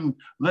beat him.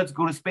 Let's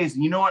go to space.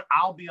 And you know what?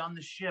 I'll be on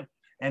the ship,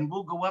 and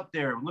we'll go up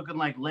there looking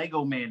like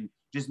Lego men,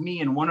 just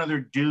me and one other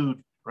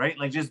dude, right?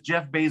 Like just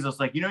Jeff Bezos.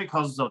 Like, you know, he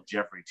calls himself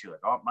Jeffrey too. Like,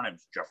 oh, my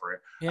name's Jeffrey.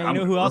 Yeah, you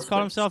know who else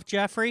called himself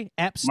Jeffrey?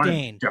 My Epstein.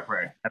 name's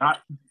Jeffrey. And I,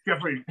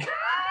 Jeffrey.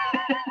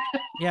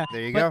 Yeah.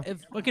 There you but go.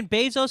 If fucking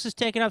Bezos is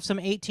taking up some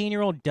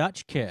 18-year-old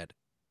Dutch kid.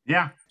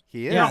 Yeah.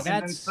 He is. Yeah, And then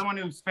that's- someone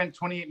who spent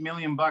 28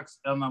 million bucks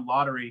on the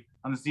lottery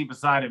on the seat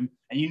beside him,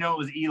 and you know it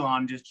was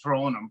Elon just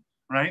trolling him,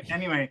 right?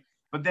 Anyway,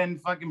 but then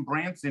fucking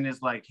Branson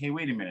is like, hey,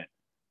 wait a minute.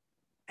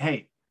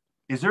 Hey,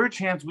 is there a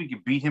chance we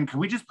could beat him? Can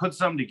we just put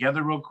something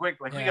together real quick?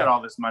 Like, we Yeah. got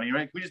all this money,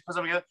 right? Can we just put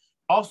something together?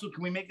 Also,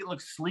 can we make it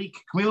look sleek?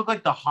 Can we look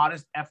like the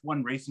hottest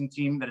F1 racing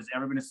team that has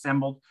ever been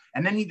assembled?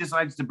 And then he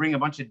decides to bring a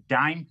bunch of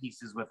dime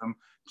pieces with him.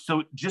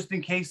 So just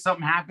in case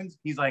something happens,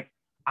 he's like,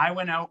 I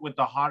went out with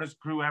the hottest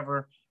crew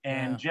ever.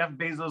 And Jeff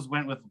Bezos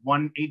went with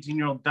one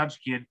 18-year-old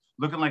Dutch kid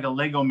looking like a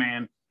Lego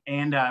man.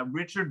 And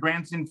Richard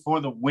Branson for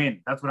the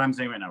win. That's what I'm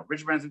saying right now.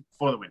 Richard Branson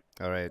for the win.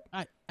 All right.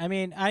 I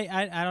mean,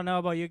 I don't know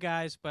about you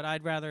guys, but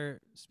I'd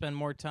rather spend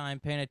more time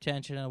paying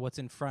attention to what's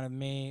in front of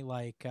me,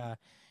 like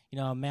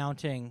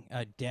mounting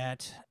a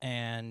debt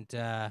and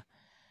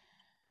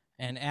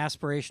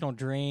aspirational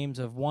dreams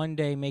of one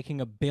day making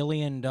 $1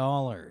 billion.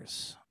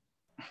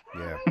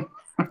 Yeah.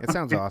 It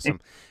sounds awesome.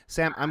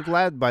 Sam, I'm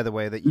glad, by the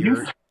way, that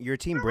you're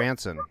Team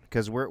Branson,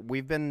 because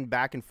we've been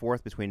back and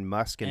forth between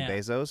Musk and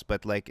Bezos,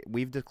 but like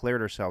we've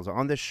declared ourselves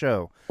on this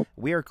show,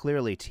 we are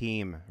clearly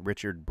Team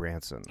Richard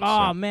Branson.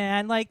 Oh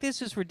man, like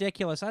this is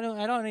ridiculous. I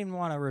don't even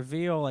want to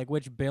reveal like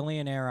which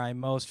billionaire I'm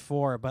most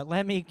for, but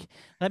let me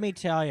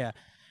tell you.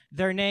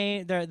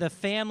 The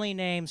family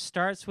name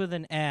starts with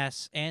an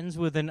S, ends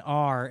with an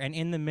R, and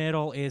in the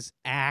middle is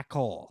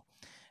Ackle.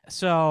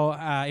 So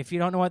if you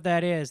don't know what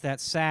that is,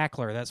 that's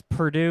Sackler, that's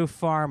Purdue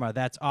Pharma,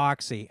 that's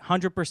Oxy.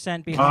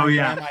 100% behind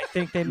them. I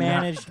think they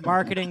managed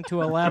marketing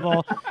to a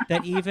level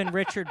that even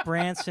Richard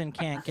Branson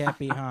can't get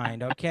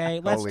behind, okay?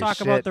 Let's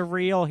talk about the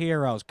real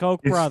heroes.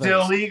 Koch brothers.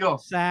 It's still legal.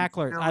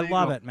 Sacklers. I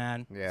love it,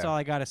 man. Yeah. That's all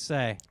I got to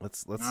say.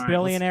 Let's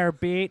Billionaire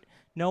beat.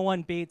 No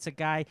one beats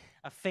a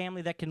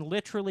family that can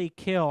literally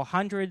kill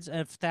hundreds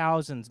of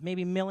thousands,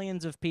 maybe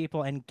millions of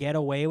people and get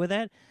away with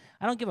it.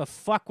 I don't give a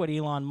fuck what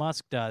Elon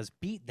Musk does.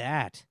 Beat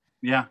that.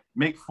 Yeah,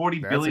 make 40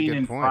 billion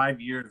in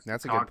 5 years.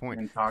 That's a good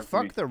point.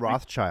 Fuck the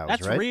Rothschilds,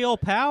 That's right? real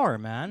power,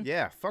 man.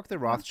 Yeah, fuck the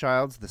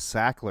Rothschilds, the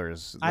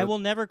Sacklers. I will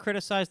never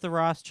criticize the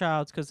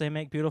Rothschilds because they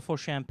make beautiful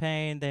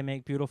champagne. They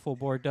make beautiful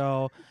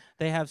Bordeaux.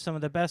 They have some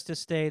of the best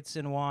estates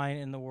in wine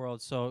in the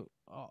world, so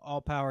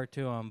all power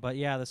to them. But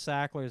yeah, the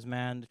Sacklers,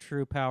 man, the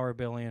true power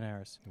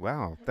billionaires.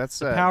 Wow, that's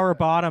power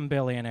bottom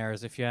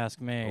billionaires, if you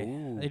ask me.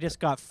 Ooh. They just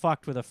got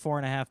fucked with a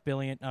 $4.5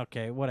 billion.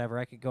 Okay, whatever.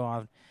 I could go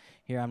on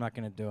here. I'm not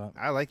going to do it.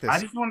 I like this. I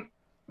just want.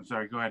 I'm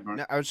sorry. Go ahead, Mark.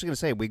 No, I was just going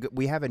to say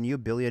we have a new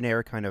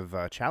billionaire kind of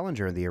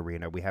challenger in the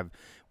arena. We've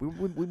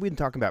been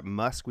talking about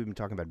Musk, we've been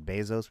talking about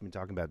Bezos, we've been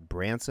talking about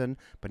Branson,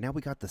 but now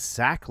we got the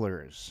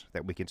Sacklers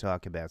that we can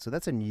talk about. So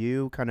that's a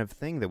new kind of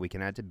thing that we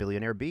can add to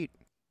Billionaire Beat.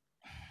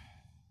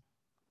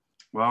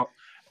 Well,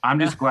 I'm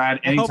just glad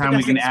anytime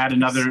we can add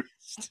another.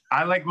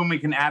 I like when we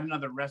can add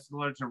another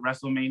wrestler to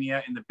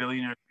WrestleMania in the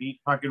Billionaire Beat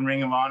fucking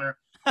Ring of Honor,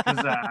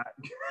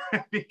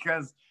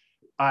 because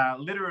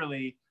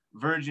literally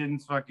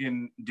Virgin's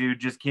fucking dude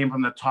just came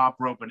from the top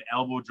rope and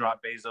elbow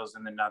dropped Bezos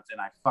in the nuts, and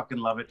I fucking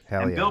love it.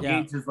 Hell and yeah. Bill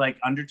Gates is like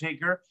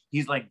Undertaker.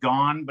 He's like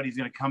gone, but he's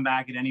gonna come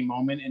back at any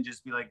moment and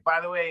just be like, by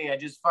the way, I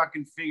just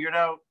fucking figured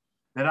out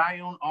that I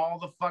own all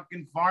the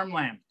fucking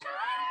farmland.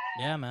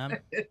 Yeah, man.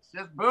 It's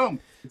just boom.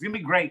 It's gonna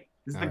be great.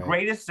 This is All the right.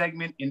 greatest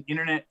segment in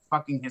internet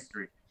fucking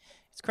history.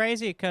 It's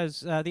crazy because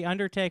the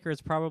Undertaker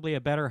is probably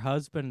a better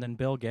husband than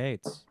Bill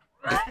Gates.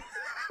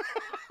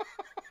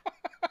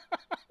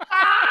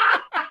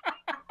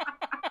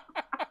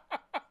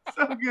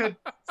 So good.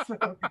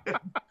 So good.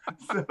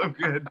 So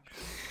good.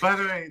 By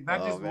the way,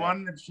 that just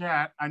won the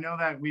chat. I know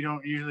that we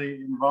don't usually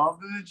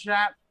involved in the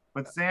chat,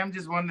 but Sam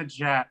just won the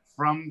chat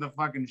from the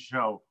fucking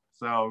show.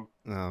 So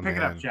pick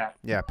it up, chat.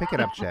 Yeah, pick it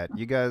up, chat.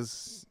 You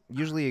guys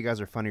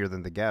are funnier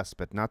than the guests,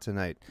 but not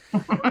tonight.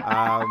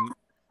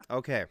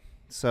 Okay,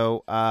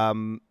 so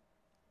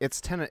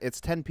it's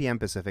 10 p.m.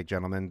 Pacific,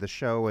 gentlemen. The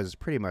show is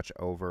pretty much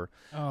over.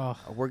 Oh,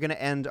 We're gonna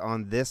end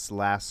on this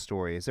last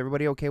story. Is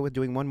everybody okay with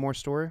doing one more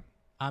story?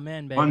 I'm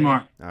in, baby. One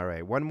more. All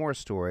right, one more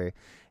story,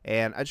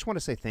 and I just want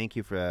to say thank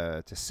you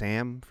to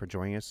Sam for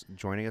joining us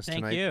tonight.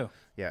 Thank you.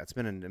 Yeah, it's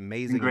been an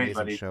amazing, great, amazing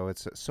buddy. show.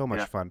 It's so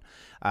much fun.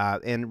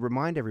 And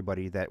remind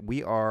everybody that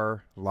we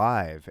are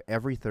live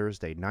every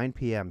Thursday, 9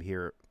 p.m.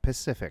 here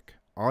Pacific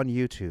on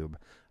YouTube.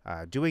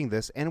 Doing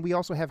this, and we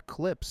also have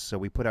clips. So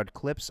we put out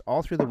clips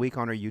all through the week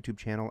on our YouTube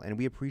channel, and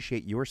we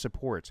appreciate your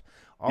support.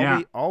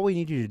 All we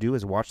need you to do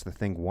is watch the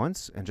thing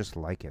once and just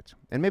like it,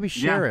 and maybe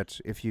share it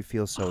if you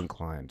feel so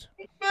inclined.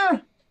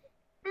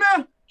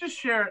 Just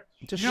share it.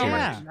 Just share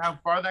it. How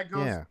far that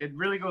goes, Yeah. it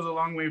really goes a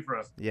long way for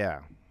us.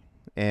 Yeah.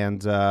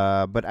 And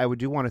but I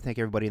do want to thank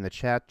everybody in the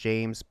chat.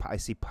 James, I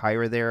see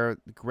Pyra there.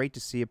 Great to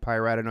see you,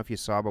 Pyra. I don't know if you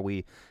saw, but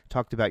we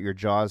talked about your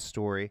Jaws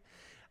story.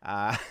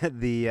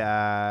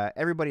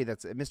 Everybody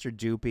that's Mr.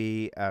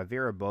 Doopy,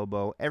 Vera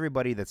Bobo,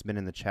 everybody that's been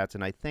in the chat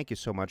tonight, thank you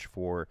so much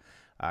for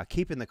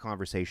keeping the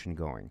conversation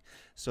going.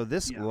 So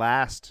this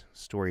last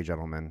story,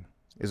 gentlemen,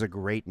 is a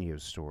great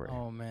news story.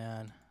 Oh,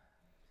 man.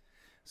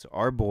 So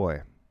our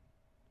boy,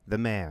 the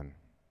man,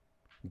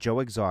 Joe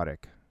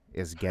Exotic,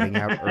 is getting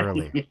out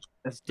early.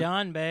 It's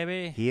done,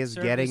 baby. He is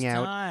Served getting his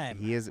out. time.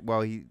 He is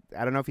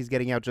I don't know if he's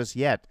getting out just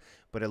yet,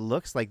 but it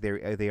looks like they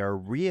are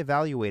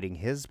reevaluating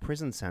his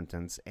prison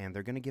sentence, and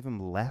they're going to give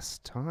him less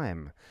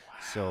time. Wow.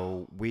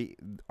 So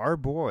our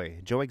boy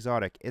Joe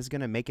Exotic is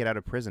going to make it out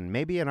of prison,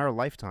 maybe in our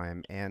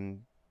lifetime,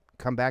 and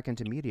come back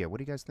into media. What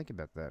do you guys think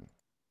about that?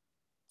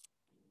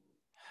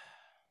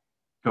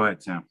 Go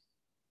ahead, Sam.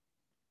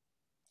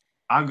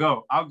 I'll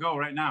go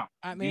right now.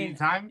 I Do mean, you need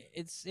time?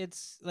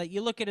 it's like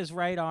you look at his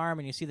right arm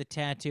and you see the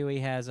tattoo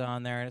he has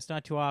on there, and it's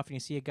not too often you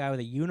see a guy with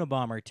a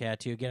Unabomber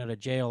tattoo get out of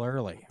jail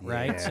early,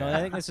 right? So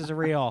I think this is a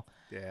real,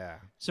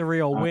 it's a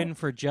real win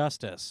for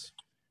justice.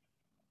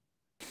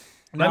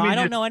 No, I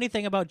don't know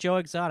anything about Joe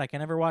Exotic. I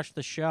never watched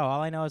the show.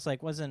 All I know is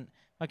wasn't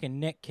fucking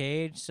Nick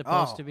Cage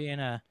supposed to be in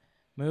a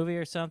movie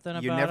or something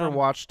about You never him?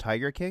 watched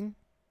Tiger King?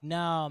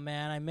 No,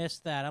 man, I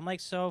missed that. I'm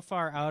so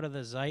far out of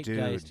the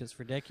zeitgeist. Dude. It's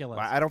ridiculous.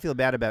 I don't feel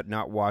bad about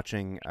not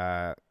watching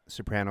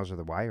Sopranos or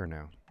The Wire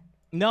now.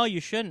 No,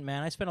 you shouldn't,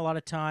 man. I spent a lot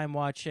of time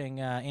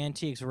watching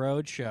Antiques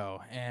Roadshow,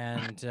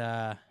 and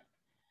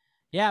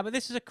yeah, but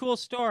this is a cool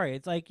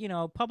story. It's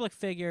public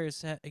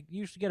figures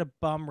usually get a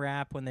bum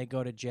rap when they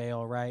go to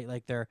jail, right?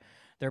 Like they're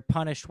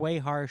punished way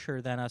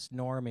harsher than us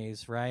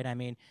normies, right? I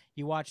mean,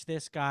 you watch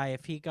this guy,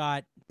 if he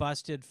got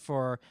busted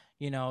for,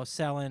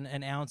 selling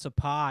an ounce of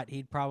pot,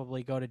 he'd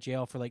probably go to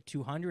jail for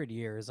 200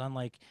 years,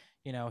 unlike,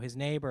 his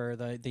neighbor,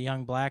 the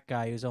young black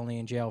guy who's only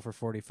in jail for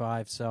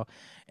 45. So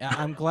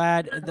I'm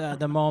glad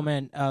the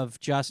moment of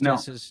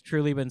justice has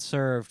truly been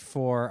served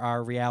for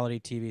our reality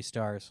TV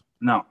stars.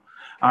 No.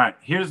 All right,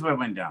 here's what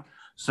went down.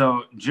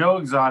 So Joe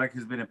Exotic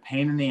has been a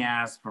pain in the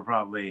ass for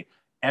probably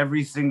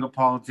every single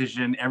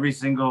politician, every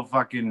single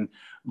fucking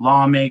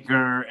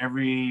lawmaker,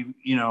 every,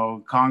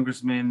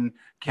 congressman,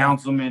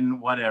 councilman,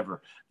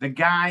 whatever. The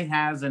guy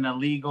has an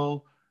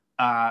illegal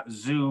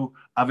zoo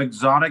of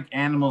exotic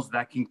animals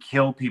that can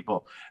kill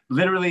people.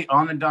 Literally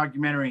on the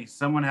documentary,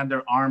 someone had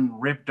their arm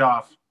ripped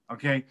off.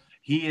 Okay.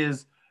 He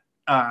is,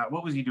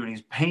 what was he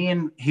doing?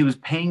 He was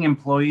paying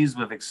employees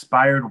with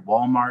expired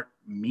Walmart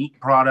meat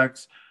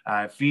products,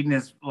 feeding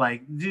his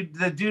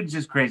the dude's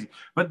just crazy.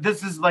 But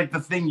this is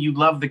the thing, you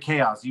love the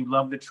chaos, you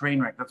love the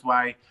train wreck. That's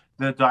why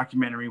the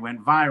documentary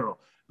went viral.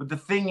 But the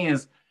thing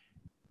is,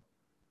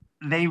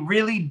 they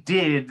really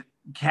did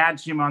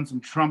catch him on some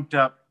trumped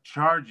up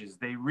charges.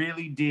 They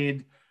really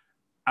did.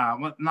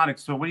 What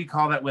do you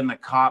call that when the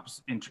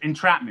cops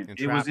entrapment?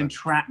 It was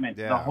entrapment.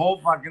 Yeah. The whole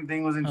fucking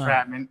thing was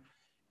entrapment.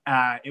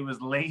 It was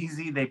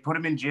lazy. They put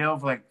him in jail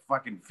for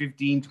fucking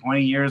 15,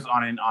 20 years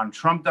on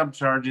trumped up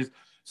charges.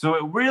 So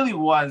it really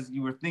was,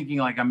 you were thinking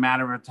a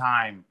matter of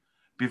time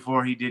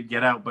before he did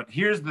get out. But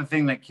here's the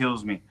thing that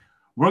kills me.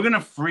 We're going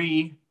to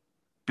free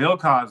Bill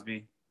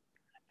Cosby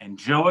and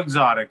Joe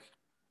Exotic,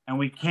 and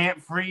we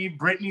can't free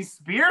Britney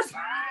Spears?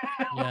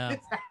 Yeah.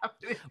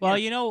 Well,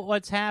 you know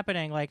what's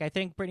happening? I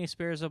think Britney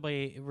Spears will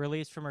be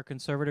released from her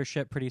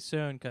conservatorship pretty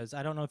soon, because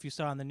I don't know if you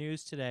saw on the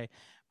news today,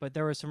 but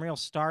there was some real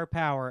star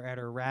power at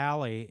her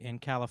rally in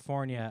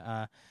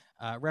California.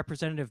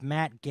 Representative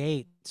Matt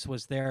Gaetz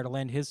was there to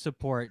lend his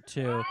support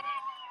to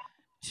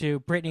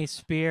Britney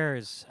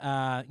Spears.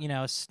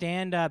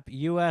 Stand-up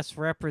U.S.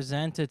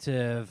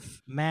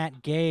 Representative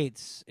Matt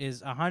Gaetz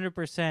is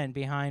 100%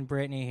 behind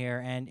Britney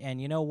here,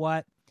 and you know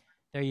what?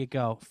 There you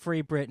go.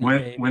 Free Britney,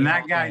 baby. When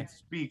that guy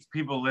speaks,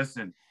 people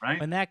listen, right?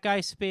 When that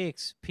guy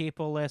speaks,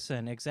 people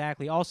listen.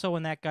 Exactly. Also,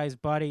 when that guy's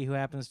buddy, who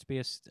happens to be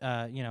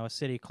a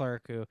city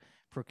clerk who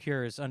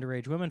procures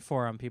underage women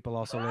for him, people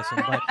also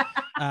listen. But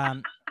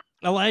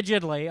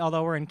allegedly,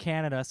 although we're in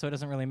Canada, so it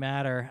doesn't really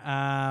matter.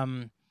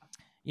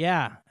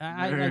 Yeah.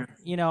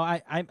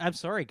 I'm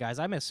sorry, guys.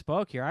 I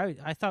misspoke here.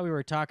 I thought we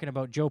were talking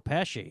about Joe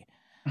Pesci.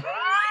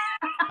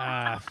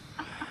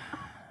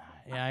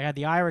 Yeah, I got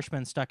The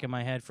Irishman stuck in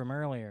my head from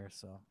earlier,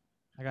 so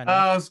I got.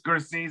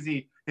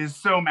 Scorsese is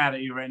so mad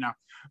at you right now.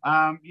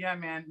 Yeah,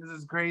 man, this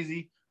is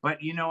crazy.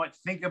 But you know what?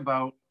 Think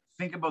about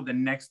the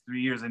next 3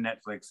 years of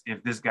Netflix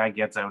if this guy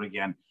gets out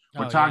again.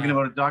 We're talking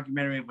about a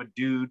documentary of a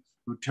dude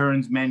who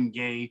turns men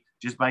gay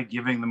just by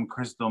giving them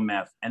crystal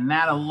meth. And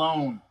that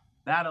alone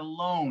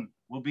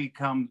will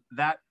become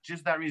that.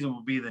 Just that reason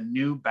will be the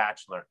new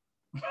Bachelor.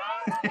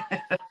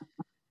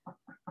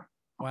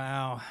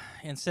 Wow.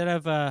 Instead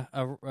of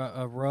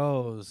a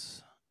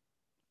rose,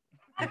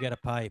 you get a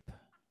pipe.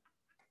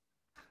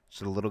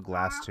 Just a little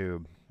glass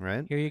tube,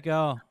 right? Here you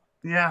go.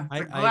 Yeah,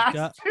 the glass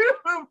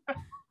tube.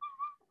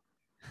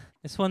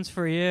 This one's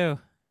for you.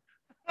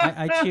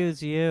 I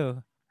choose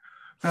you.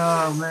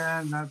 Oh,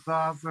 man, that's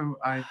awesome.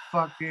 I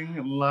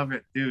fucking love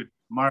it, dude.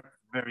 Mark,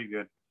 very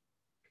good.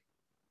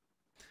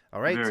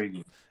 All right. Very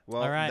good.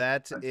 Well,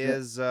 that's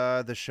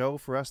the show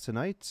for us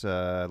tonight,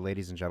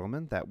 ladies and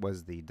gentlemen. That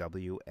was the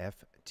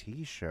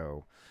WFT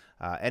show.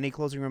 Any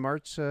closing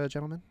remarks,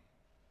 gentlemen?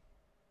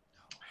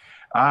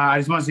 I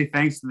just want to say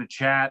thanks to the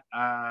chat.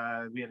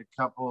 We had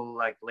a couple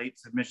late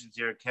submissions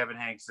here. Kevin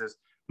Hanks says,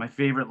 my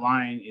favorite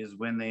line is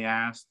when they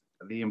asked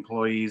the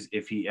employees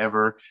if he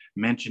ever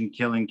mentioned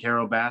killing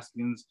Carol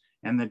Baskins,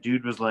 and the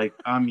dude was like,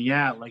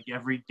 yeah, like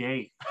every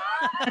day.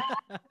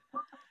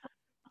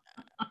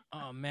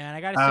 Oh man,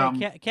 I gotta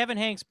say, Kevin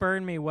Hanks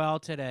burned me well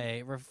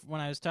today. When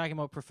I was talking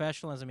about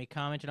professionalism, he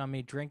commented on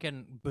me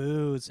drinking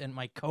booze and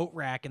my coat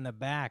rack in the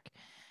back.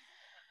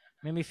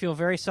 Made me feel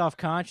very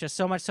self-conscious,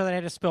 so much so that I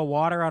had to spill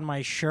water on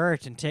my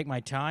shirt and take my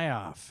tie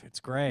off. It's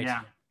great.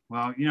 Yeah.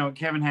 Well,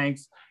 Kevin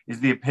Hanks is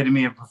the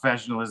epitome of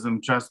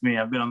professionalism. Trust me,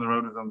 I've been on the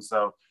road with him.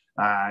 So,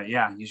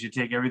 yeah, you should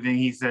take everything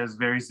he says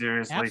very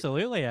seriously.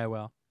 Absolutely, I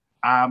will.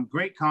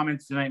 Great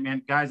comments tonight,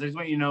 man. Guys, I just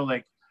want you to know,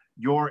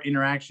 your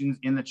interactions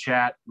in the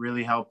chat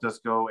really helped us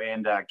go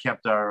and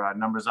kept our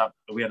numbers up.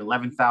 We had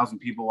 11,000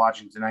 people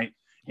watching tonight,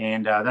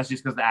 and that's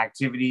just because the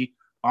activity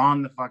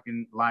on the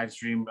fucking live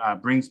stream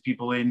brings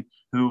people in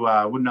who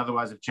wouldn't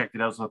otherwise have checked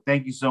it out. So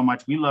thank you so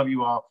much. We love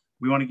you all.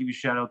 We want to give you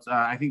shout outs.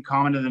 I think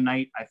comment of the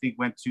night,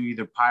 went to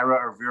either Pyra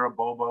or Vera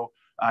Bobo.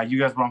 You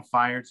guys were on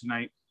fire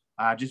tonight.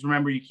 Just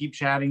remember, you keep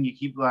chatting, you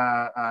keep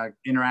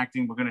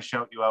interacting. We're going to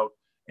shout you out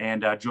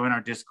and join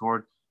our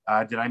Discord.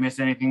 Did I miss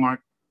anything,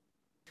 Mark?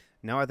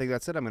 No, I think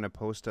that's it. I'm going to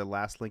post a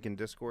last link in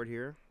Discord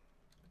here.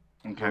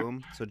 Okay.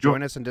 Boom. So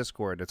join us in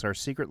Discord. It's our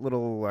secret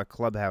little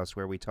clubhouse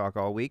where we talk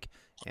all week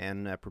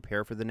and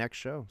prepare for the next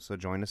show. So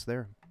join us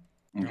there.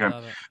 Okay.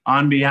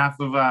 On behalf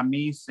of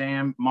me,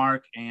 Sam,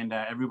 Mark, and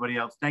everybody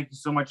else, thank you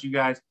so much, you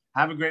guys.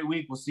 Have a great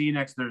week. We'll see you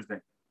next Thursday.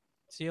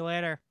 See you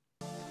later.